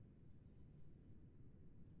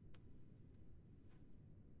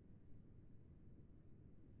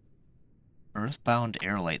 Earthbound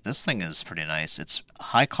Airlight. This thing is pretty nice. It's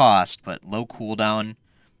high cost, but low cooldown,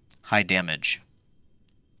 high damage.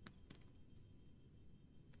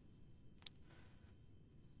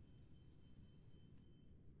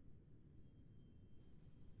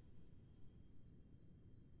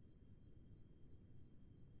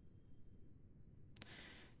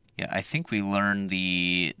 Yeah, I think we learned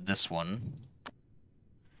this one.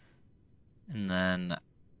 And then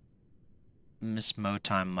Miss Mo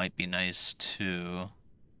Time might be nice too.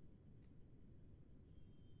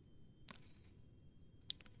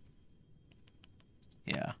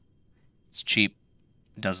 Yeah. It's cheap.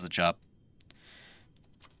 Does the job.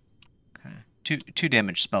 Okay. Two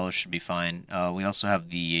damage spells should be fine. We also have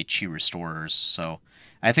the Chi Restorers, so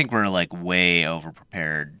I think we're like way over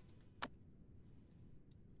prepared.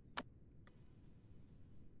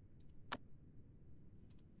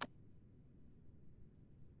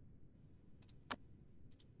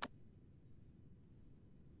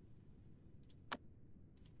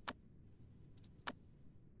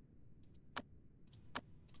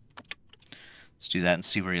 Let's do that and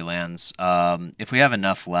see where he lands. If we have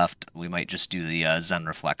enough left, we might just do the Zen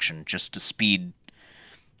Reflection, just to speed.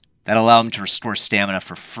 That'll allow him to restore stamina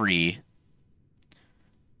for free.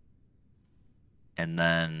 And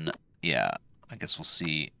then, yeah, I guess we'll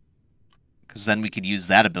see. Because then we could use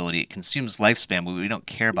that ability. It consumes lifespan, but we don't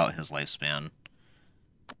care about his lifespan.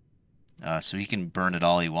 So he can burn it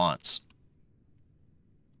all he wants.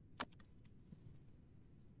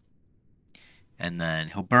 And then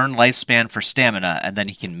he'll burn lifespan for stamina, and then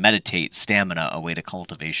he can meditate stamina away to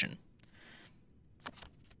cultivation.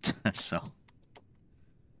 So,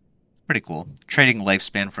 pretty cool. Trading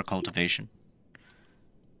lifespan for cultivation.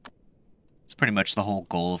 It's pretty much the whole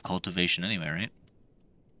goal of cultivation anyway, right?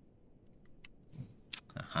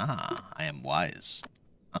 Aha, I am wise.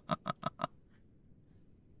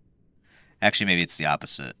 Actually, maybe it's the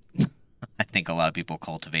opposite. I think a lot of people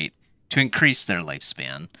cultivate to increase their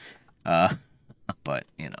lifespan. But,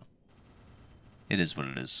 you know, it is what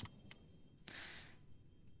it is.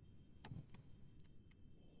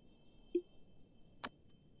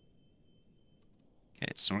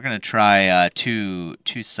 Okay, so we're gonna try two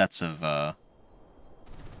sets of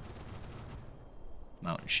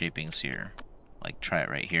mountain shapings here. Like, try it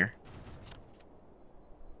right here.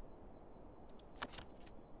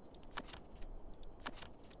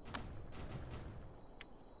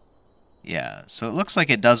 Yeah, so it looks like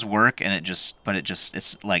it does work, and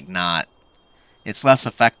it's like not, it's less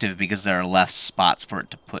effective because there are less spots for it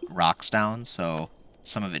to put rocks down, so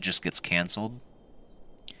some of it just gets canceled.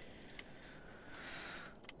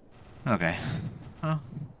 Okay, well,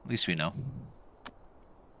 at least we know.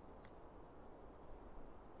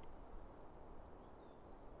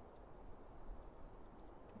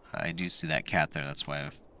 I do see that cat there, that's why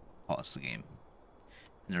I've paused the game.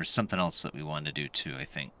 And there's something else that we wanted to do too, I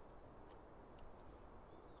think.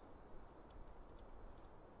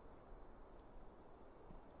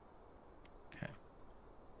 Okay.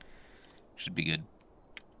 Should be good.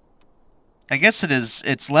 I guess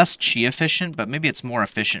it's less chi efficient, but maybe it's more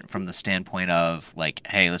efficient from the standpoint of, like,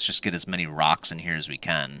 hey, let's just get as many rocks in here as we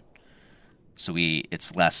can. So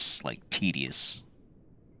it's less, like, tedious.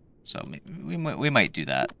 So we might do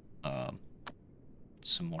that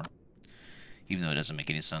some more, even though it doesn't make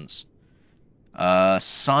any sense.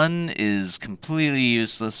 Sun is completely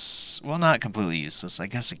useless. Well, not completely useless. I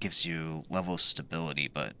guess it gives you level of stability,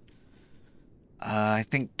 but I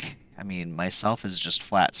think, I mean, myself is just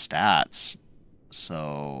flat stats.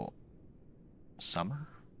 So, summer?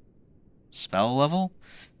 Spell level?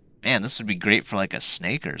 Man, this would be great for like a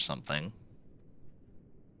snake or something.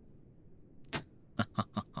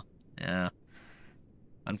 Yeah.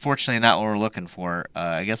 Unfortunately, not what we're looking for.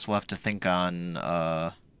 I guess we'll have to think on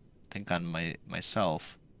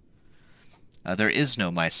myself. There is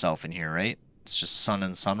no myself in here, right? It's just sun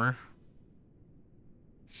and summer.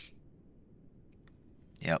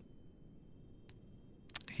 Yep.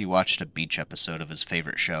 He watched a beach episode of his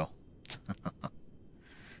favorite show.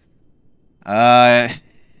 Uh,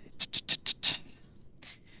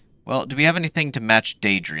 well, do we have anything to match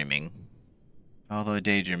daydreaming? Although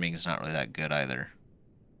daydreaming is not really that good either.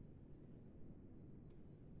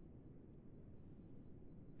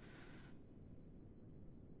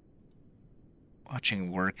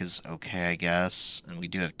 Watching work is okay, I guess, and we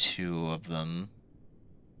do have two of them.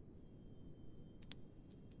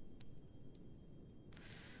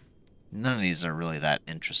 None of these are really that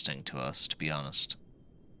interesting to us, to be honest.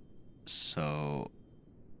 So,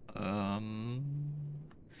 we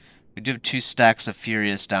do have two stacks of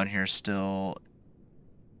Furious down here still.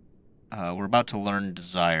 We're about to learn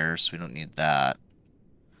Desire, so we don't need that.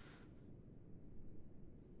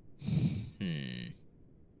 Hmm.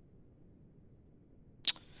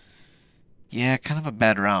 Yeah, kind of a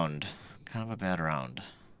bad round. Kind of a bad round.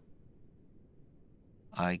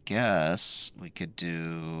 I guess we could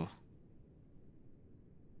do...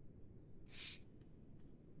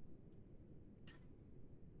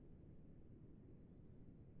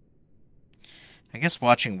 I guess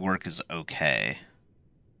watching work is okay.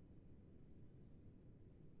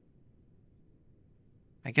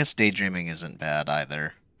 I guess daydreaming isn't bad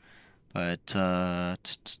either. But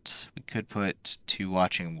we could put two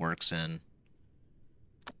watching works in.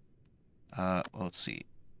 Well, let's see.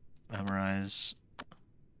 Memorize.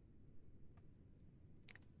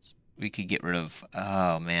 We could get rid of...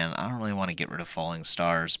 Oh, man. I don't really want to get rid of Falling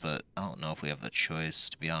Stars, but I don't know if we have the choice,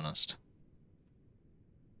 to be honest.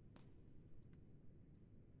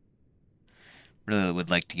 Really would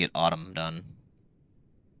like to get Autumn done.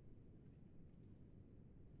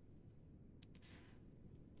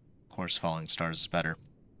 Of course, Falling Stars is better.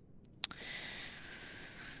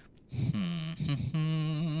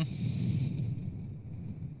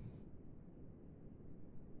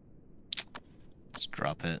 Let's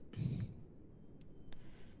drop it.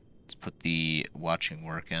 Let's put the watching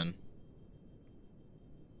work in.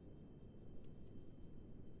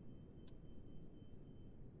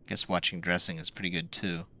 guess watching dressing is pretty good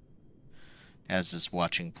too. As is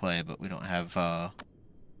watching play, but we don't have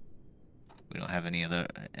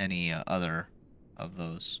any other of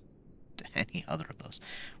those. Any other of those.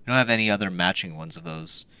 We don't have any other matching ones of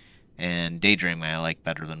those. And daydreaming I like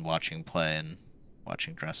better than watching play and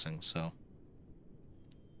watching dressing, so.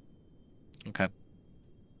 Okay.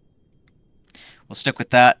 We'll stick with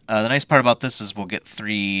that. The nice part about this is we'll get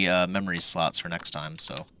 3 memory slots for next time,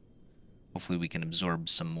 so hopefully we can absorb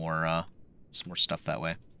some more stuff that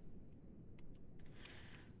way.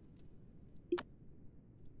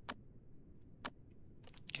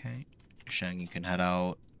 Okay. Shang, you can head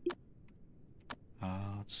out.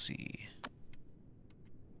 Let's see.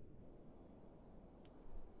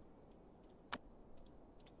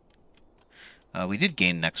 We did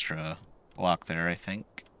gain an extra block there, I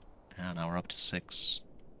think. And now we're up to 6.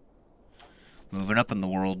 Moving up in the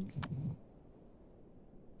world.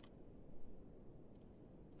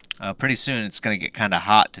 Pretty soon it's going to get kind of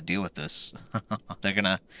hot to deal with this. They're going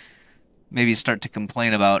to maybe start to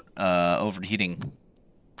complain about overheating.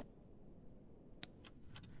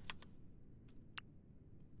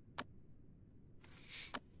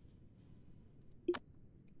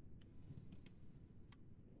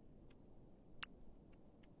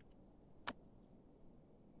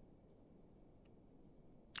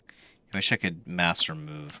 I wish I could mass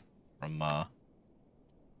remove from by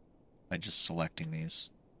just selecting these.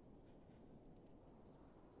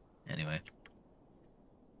 Anyway.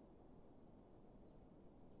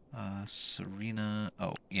 Serena.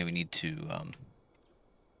 Oh, yeah, we need to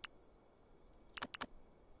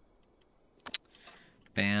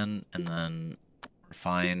ban and then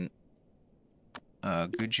refine.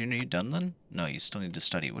 Gujun, are you done then? No, you still need to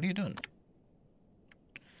study. What are you doing?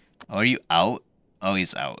 Oh, are you out? Oh,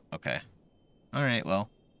 he's out. Okay. Alright, well.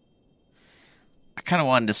 I kind of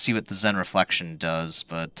wanted to see what the Zen Reflection does,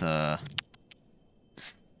 but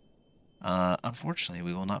unfortunately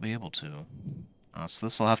we will not be able to. So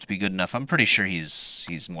this will have to be good enough. I'm pretty sure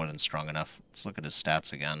he's more than strong enough. Let's look at his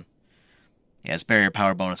stats again. Yeah, his barrier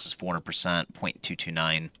power bonus is 400%,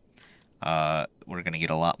 0.229. We're going to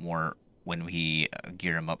get a lot more when we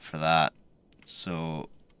gear him up for that. So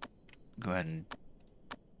go ahead and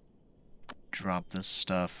drop this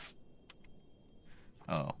stuff.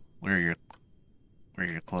 Oh, where are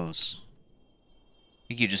your clothes? I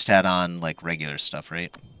think you just had on like regular stuff,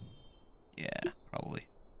 right? Yeah, probably.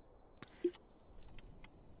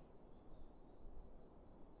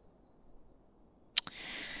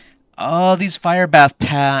 Oh, these fire bath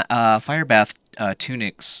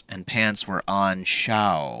tunics and pants were on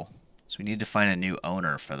Shao, so we need to find a new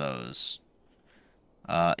owner for those.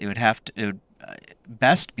 It would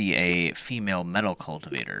best be a female metal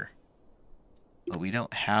cultivator, but we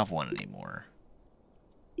don't have one anymore.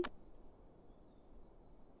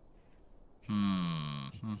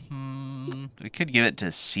 We could give it to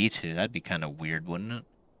C2. That'd be kind of weird, wouldn't it?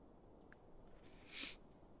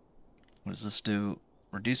 What does this do?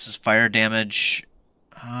 Reduces fire damage.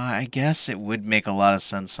 I guess it would make a lot of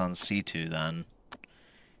sense on C2 then.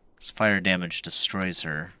 Because fire damage destroys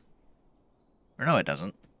her. Or no, it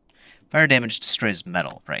doesn't. Fire damage destroys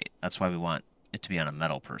metal, right. That's why we want it to be on a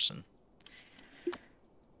metal person.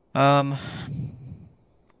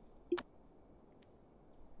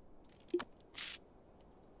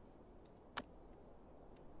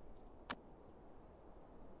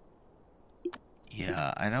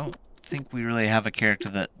 Yeah, I don't think we really have a character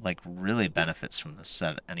that, like, really benefits from this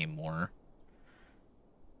set anymore.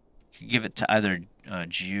 Could give it to either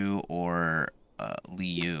Ju or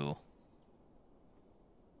Liu.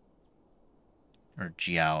 Or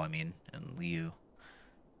Jiao, I mean, and Liu.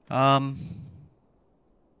 Hmm.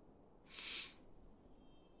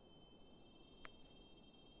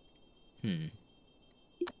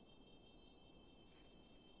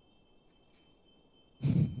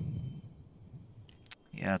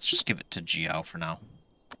 Yeah, let's just give it to Jiao for now.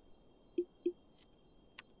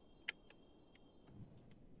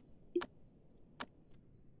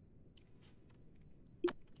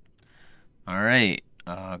 Alright,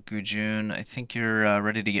 Gujun, I think you're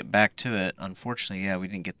ready to get back to it. Unfortunately, yeah, we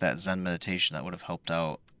didn't get that Zen meditation. That would have helped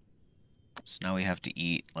out. So now we have to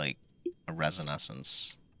eat, like, a resin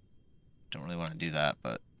essence. Don't really want to do that,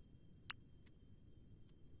 but...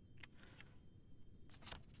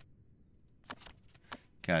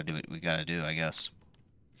 Gotta do what we gotta do, I guess.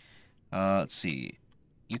 Let's see.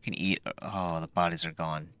 You can eat... Oh, the bodies are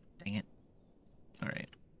gone. Dang it. Alright.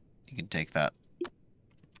 You can take that.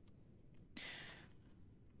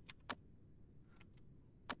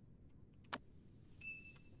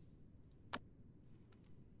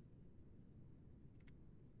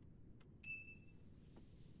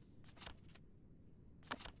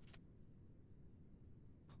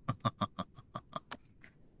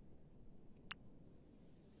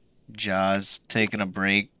 Jaws taking a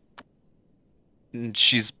break.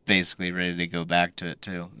 She's basically ready to go back to it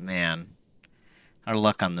too. Man, our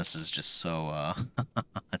luck on this is just so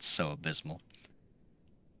that's so abysmal.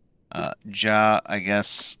 I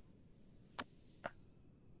guess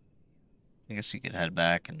you could head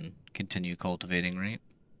back and continue cultivating, right?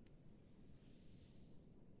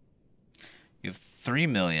 You have 3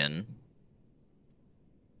 million.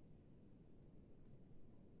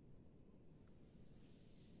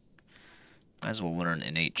 Might as well learn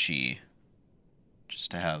innate chi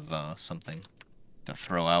just to have something to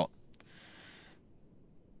throw out.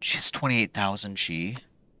 She's 28,000 chi.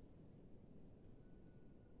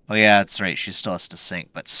 Oh yeah, that's right. She still has to sync,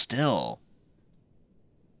 but still,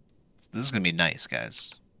 this is gonna be nice,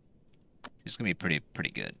 guys. She's gonna be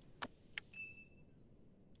pretty good.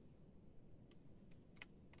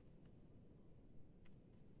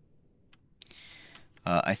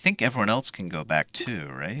 I think everyone else can go back too,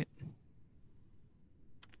 right?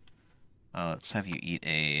 Let's have you eat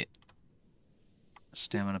a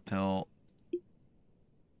stamina pill.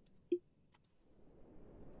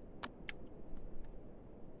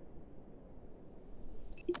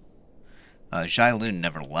 Jai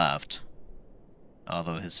never left,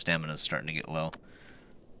 although his stamina is starting to get low.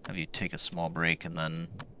 Have you take a small break and then...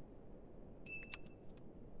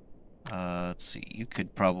 let's see, you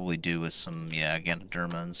could probably do with some, yeah,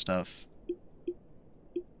 Ganoderma and stuff.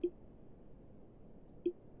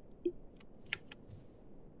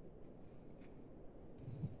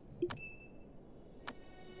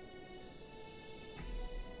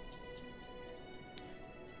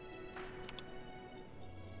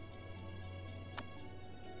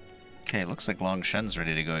 Okay, looks like Long Shen's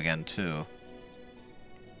ready to go again, too.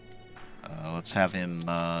 Let's have him,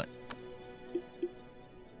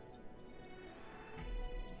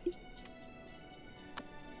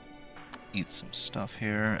 eat some stuff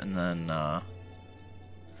here, and then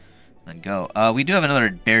go. We do have another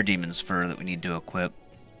Bear Demon's Fur that we need to equip.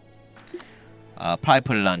 Probably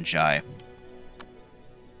put it on Jai.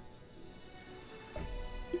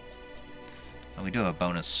 We do have a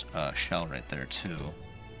bonus shell right there, too.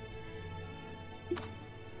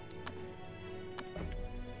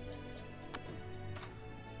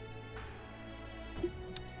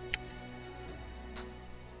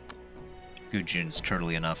 Gujun's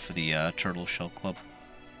turtly enough for the Turtle Shell Club.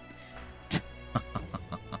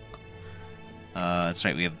 That's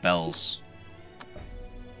right, we have bells.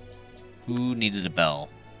 Who needed a bell?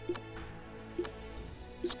 It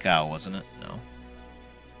was Gao, wasn't it? No.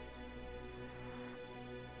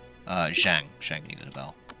 Zhang. Zhang needed a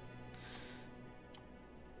bell.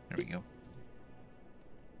 There we go.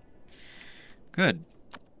 Good.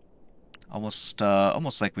 Almost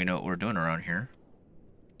like we know what we're doing around here.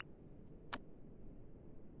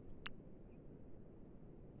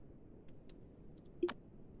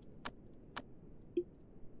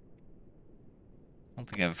 I don't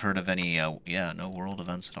think I've heard of any, yeah, no world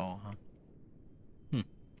events at all, huh?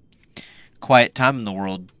 Quiet time in the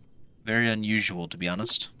world. Very unusual, to be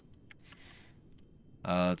honest.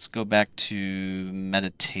 Let's go back to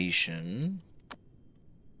meditation.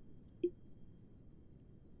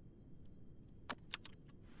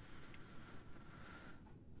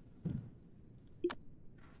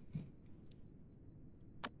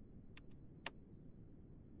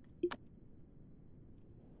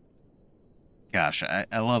 Gosh,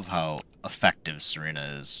 I love how effective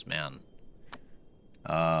Serena is, man.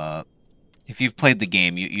 If you've played the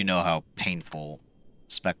game, you know how painful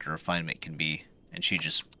Spectre Refinement can be, and she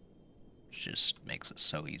just makes it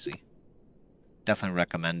so easy. Definitely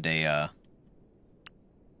recommend a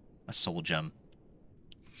soul gem.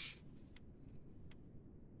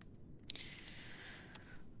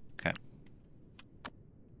 Okay.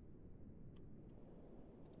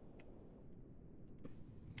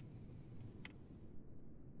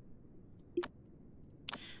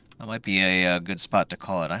 That might be a good spot to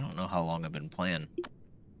call it. I don't know how long I've been playing.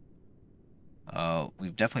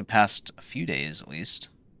 We've definitely passed a few days, at least.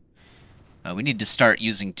 We need to start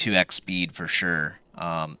using 2x speed for sure.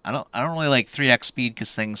 I don't really like 3x speed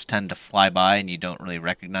because things tend to fly by and you don't really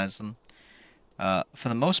recognize them. For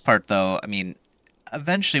the most part, though, I mean,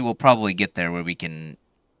 eventually we'll probably get there where we can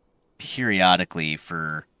periodically,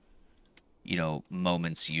 for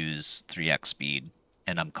moments, use 3x speed,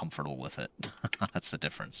 and I'm comfortable with it. That's the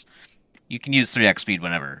difference. You can use 3x speed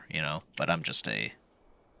whenever, but I'm just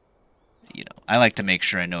I like to make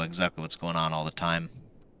sure I know exactly what's going on all the time.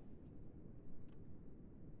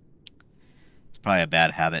 It's probably a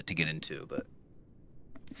bad habit to get into, but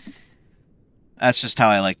That's just how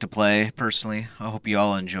I like to play, personally. I hope you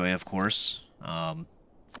all enjoy, of course.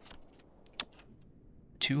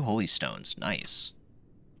 2 holy stones. Nice.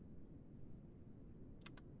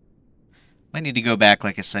 Might need to go back,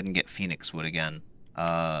 like I said, and get Phoenix Wood again.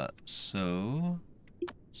 So...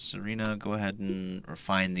 Serena, go ahead and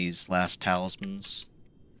refine these last talismans.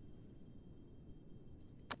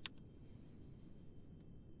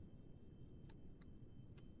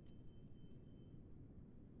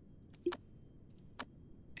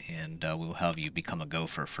 And we'll have you become a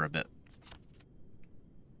gopher for a bit.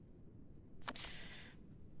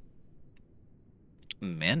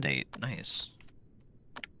 Mandate, nice.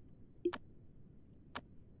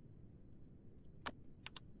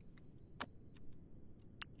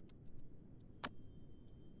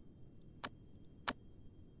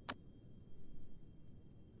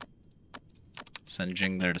 Send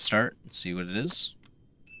Jing there to start and see what it is.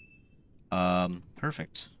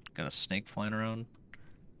 Perfect. Got a snake flying around.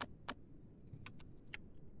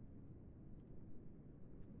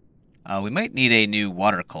 We might need a new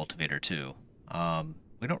water cultivator too.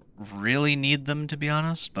 We don't really need them, to be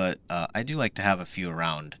honest, but I do like to have a few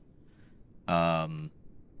around. And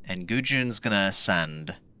Gujun's gonna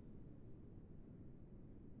ascend.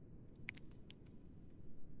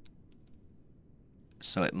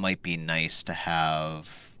 So it might be nice to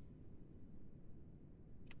have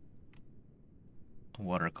a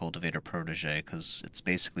water cultivator protege, because it's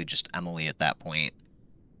basically just Emily at that point.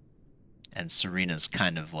 And Serena's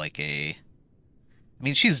kind of like a... I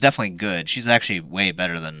mean, she's definitely good. She's actually way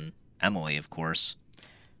better than Emily, of course.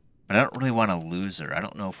 But I don't really want to lose her. I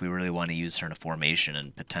don't know if we really want to use her in a formation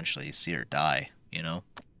and potentially see her die, you know?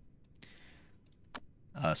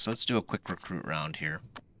 So let's do a quick recruit round here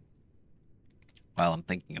while I'm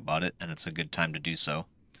thinking about it, and it's a good time to do so.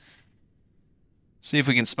 See if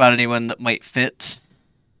we can spot anyone that might fit.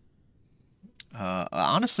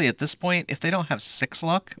 Honestly, at this point, if they don't have 6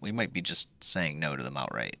 luck, we might be just saying no to them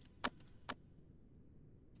outright.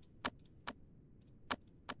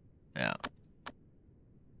 Yeah.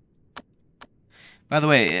 By the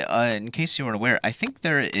way, in case you weren't aware, I think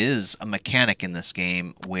there is a mechanic in this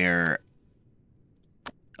game where,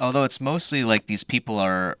 although it's mostly like these people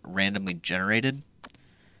are randomly generated,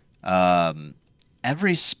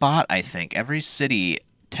 every spot, I think, every city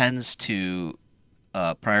tends to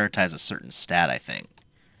prioritize a certain stat, I think.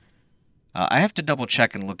 I have to double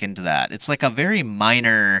check and look into that. It's like a very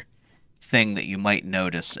minor thing that you might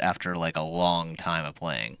notice after like a long time of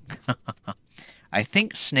playing. I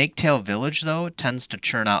think Snaketail Village, though, tends to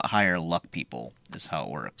churn out higher luck people, is how it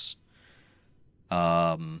works.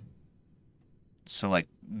 So, like,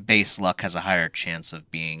 base luck has a higher chance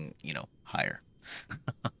of being, you know, higher.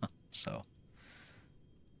 So,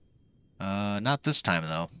 not this time,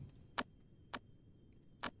 though.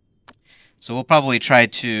 So we'll probably try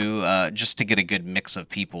to, just to get a good mix of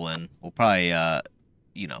people in, we'll probably,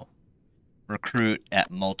 you know, recruit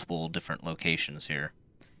at multiple different locations here.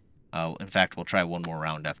 In fact, we'll try one more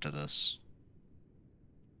round after this.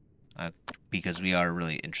 Because we are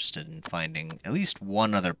really interested in finding at least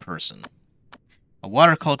one other person. A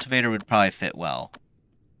water cultivator would probably fit well.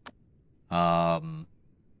 So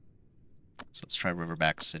let's try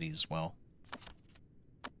Riverback City as well.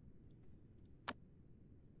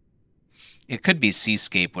 It could be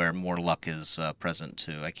Seascape where more luck is present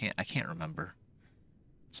too. I can't remember.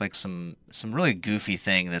 It's like some really goofy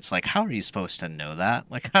thing that's like, how are you supposed to know that?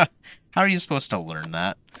 Like, how are you supposed to learn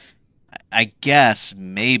that? I guess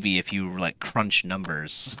maybe if you like crunch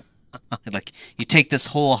numbers, like you take this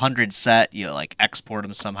whole 100 set, you like export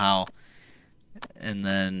them somehow, and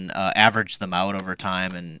then average them out over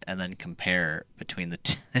time, and then compare between the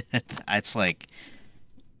two. It's like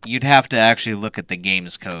you'd have to actually look at the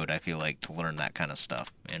game's code, I feel like, to learn that kind of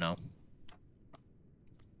stuff, you know?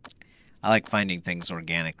 I like finding things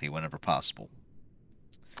organically whenever possible.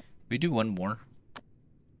 We do one more.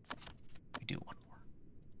 We do one more.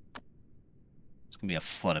 It's gonna be a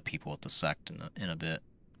flood of people at the sect in a bit.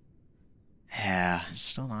 Yeah,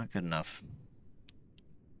 still not good enough.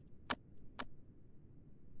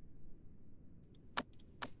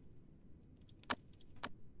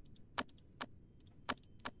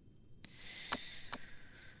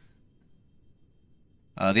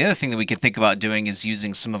 The other thing that we could think about doing is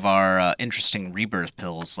using some of our interesting rebirth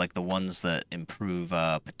pills, like the ones that improve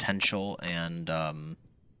potential and,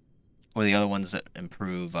 or the other ones that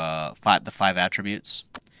improve the 5 attributes.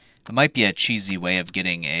 It might be a cheesy way of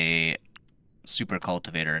getting a super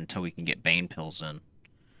cultivator until we can get Bane pills in.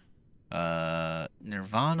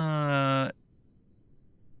 Nirvana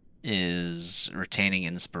is retaining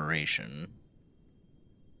inspiration.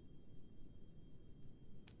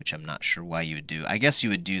 which I'm not sure why you would do. I guess you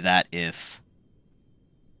would do that if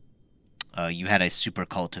you had a super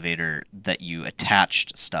cultivator that you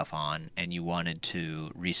attached stuff on and you wanted to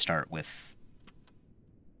restart with,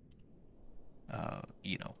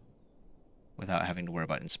 you know, without having to worry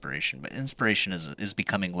about inspiration. But inspiration is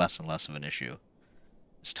becoming less and less of an issue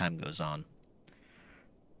as time goes on.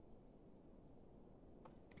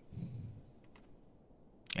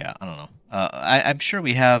 Yeah, I don't know. I'm sure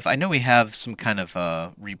we have. I know we have some kind of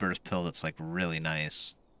rebirth pill that's like really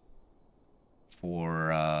nice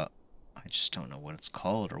for. I just don't know what it's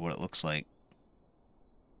called or what it looks like.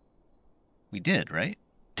 We did, right?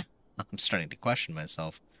 I'm starting to question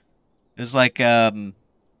myself. It was like there's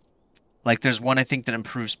one I think that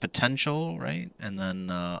improves potential, right? And then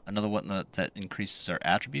another one that increases our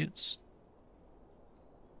attributes.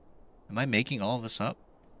 Am I making all of this up?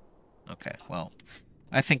 Okay, well,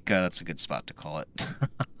 I think that's a good spot to call it.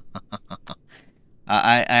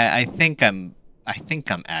 I think I'm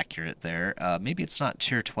accurate there. Maybe it's not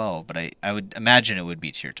tier 12, but I would imagine it would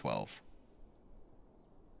be tier 12.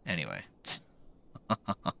 Anyway.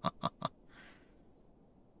 What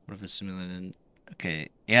if a simulated? Okay,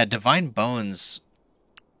 yeah, divine bones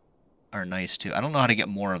are nice too. I don't know how to get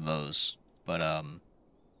more of those, but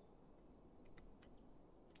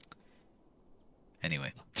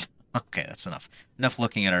anyway. Okay, that's enough. Enough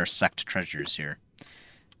looking at our sect treasures here.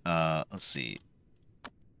 Let's see.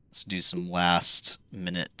 Let's do some last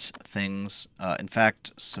minute things. In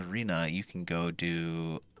fact, Serena, you can go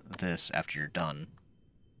do this after you're done.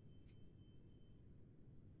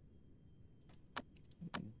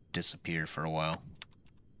 Disappear for a while.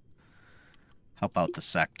 Help out the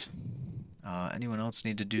sect. Anyone else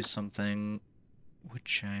need to do something?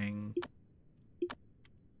 Wuchang.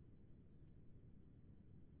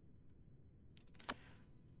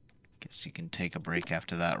 Guess you can take a break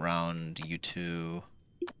after that round. You two.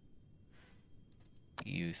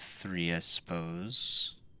 You three, I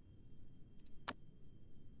suppose.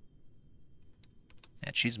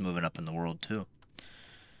 And she's moving up in the world too.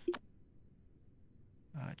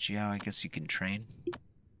 Jiao, I guess you can train.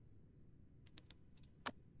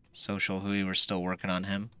 Social Hui, we're still working on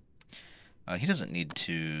him. He doesn't need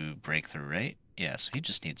to break through, right? Yeah, so he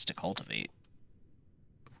just needs to cultivate.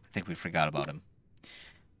 I think we forgot about him.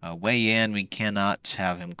 Wei Yan, we cannot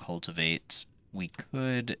have him cultivate. We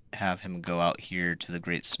could have him go out here to the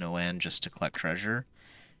Great Snowland just to collect treasure.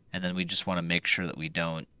 And then we just want to make sure that we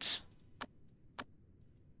don't...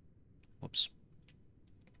 Whoops.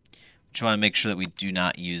 Just want to make sure that we do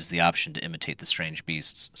not use the option to imitate the strange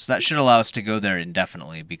beasts. So that should allow us to go there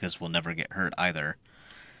indefinitely because we'll never get hurt either.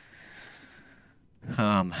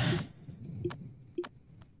 Let's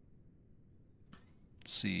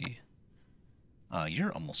see.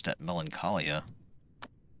 You're almost at Melancholia.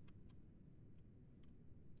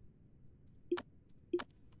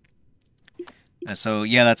 So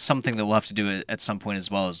yeah, that's something that we'll have to do at some point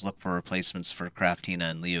as well, is look for replacements for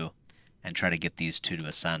Craftina and Liu and try to get these two to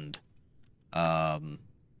ascend. So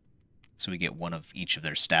we get one of each of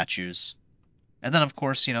their statues. And then, of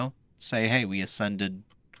course, you know, say, hey, we ascended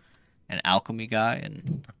an alchemy guy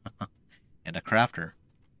and and a crafter.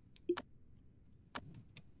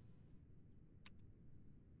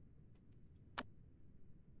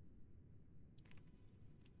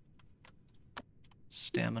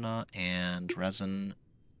 Stamina and resin,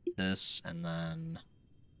 this, and then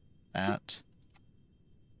that.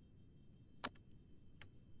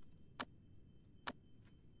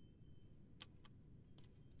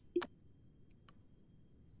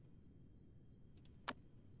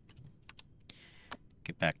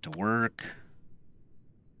 Get back to work.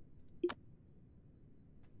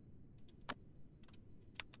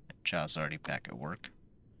 Ja's already back at work.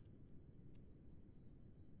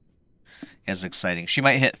 It's exciting. She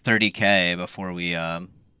might hit 30k before we,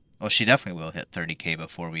 well, she definitely will hit 30k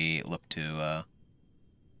before we look to,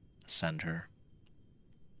 ascend her.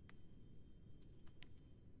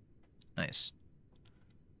 Nice.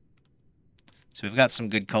 So we've got some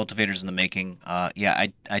good cultivators in the making. Yeah,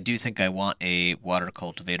 I do think I want a water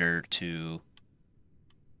cultivator to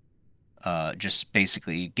just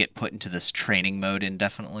basically get put into this training mode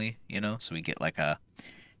indefinitely, you know? So we get like a,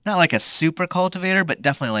 not like a super cultivator, but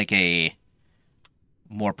definitely like a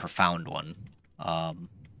more profound one.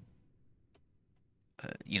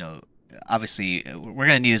 You know, obviously we're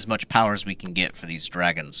going to need as much power as we can get for these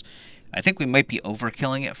dragons. I think we might be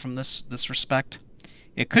overkilling it from this respect.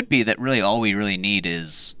 It could be that really all we really need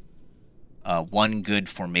is one good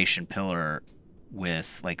formation pillar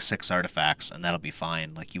with like 6 artifacts, and that'll be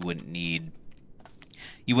fine. Like you wouldn't need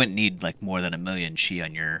like more than 1,000,000 chi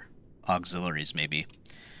on your auxiliaries, maybe.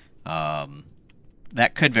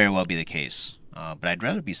 That could very well be the case, but I'd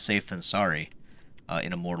rather be safe than sorry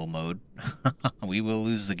in immortal mode. We will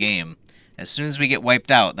lose the game. As soon as we get wiped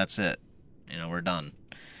out, that's it. You know, we're done.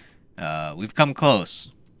 We've come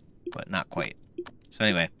close, but not quite. So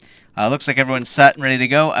anyway, looks like everyone's set and ready to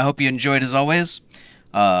go. I hope you enjoyed as always.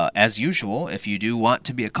 As usual, if you do want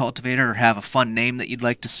to be a cultivator or have a fun name that you'd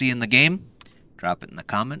like to see in the game, drop it in the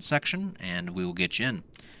comments section and we will get you in.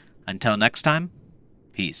 Until next time,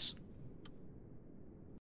 peace.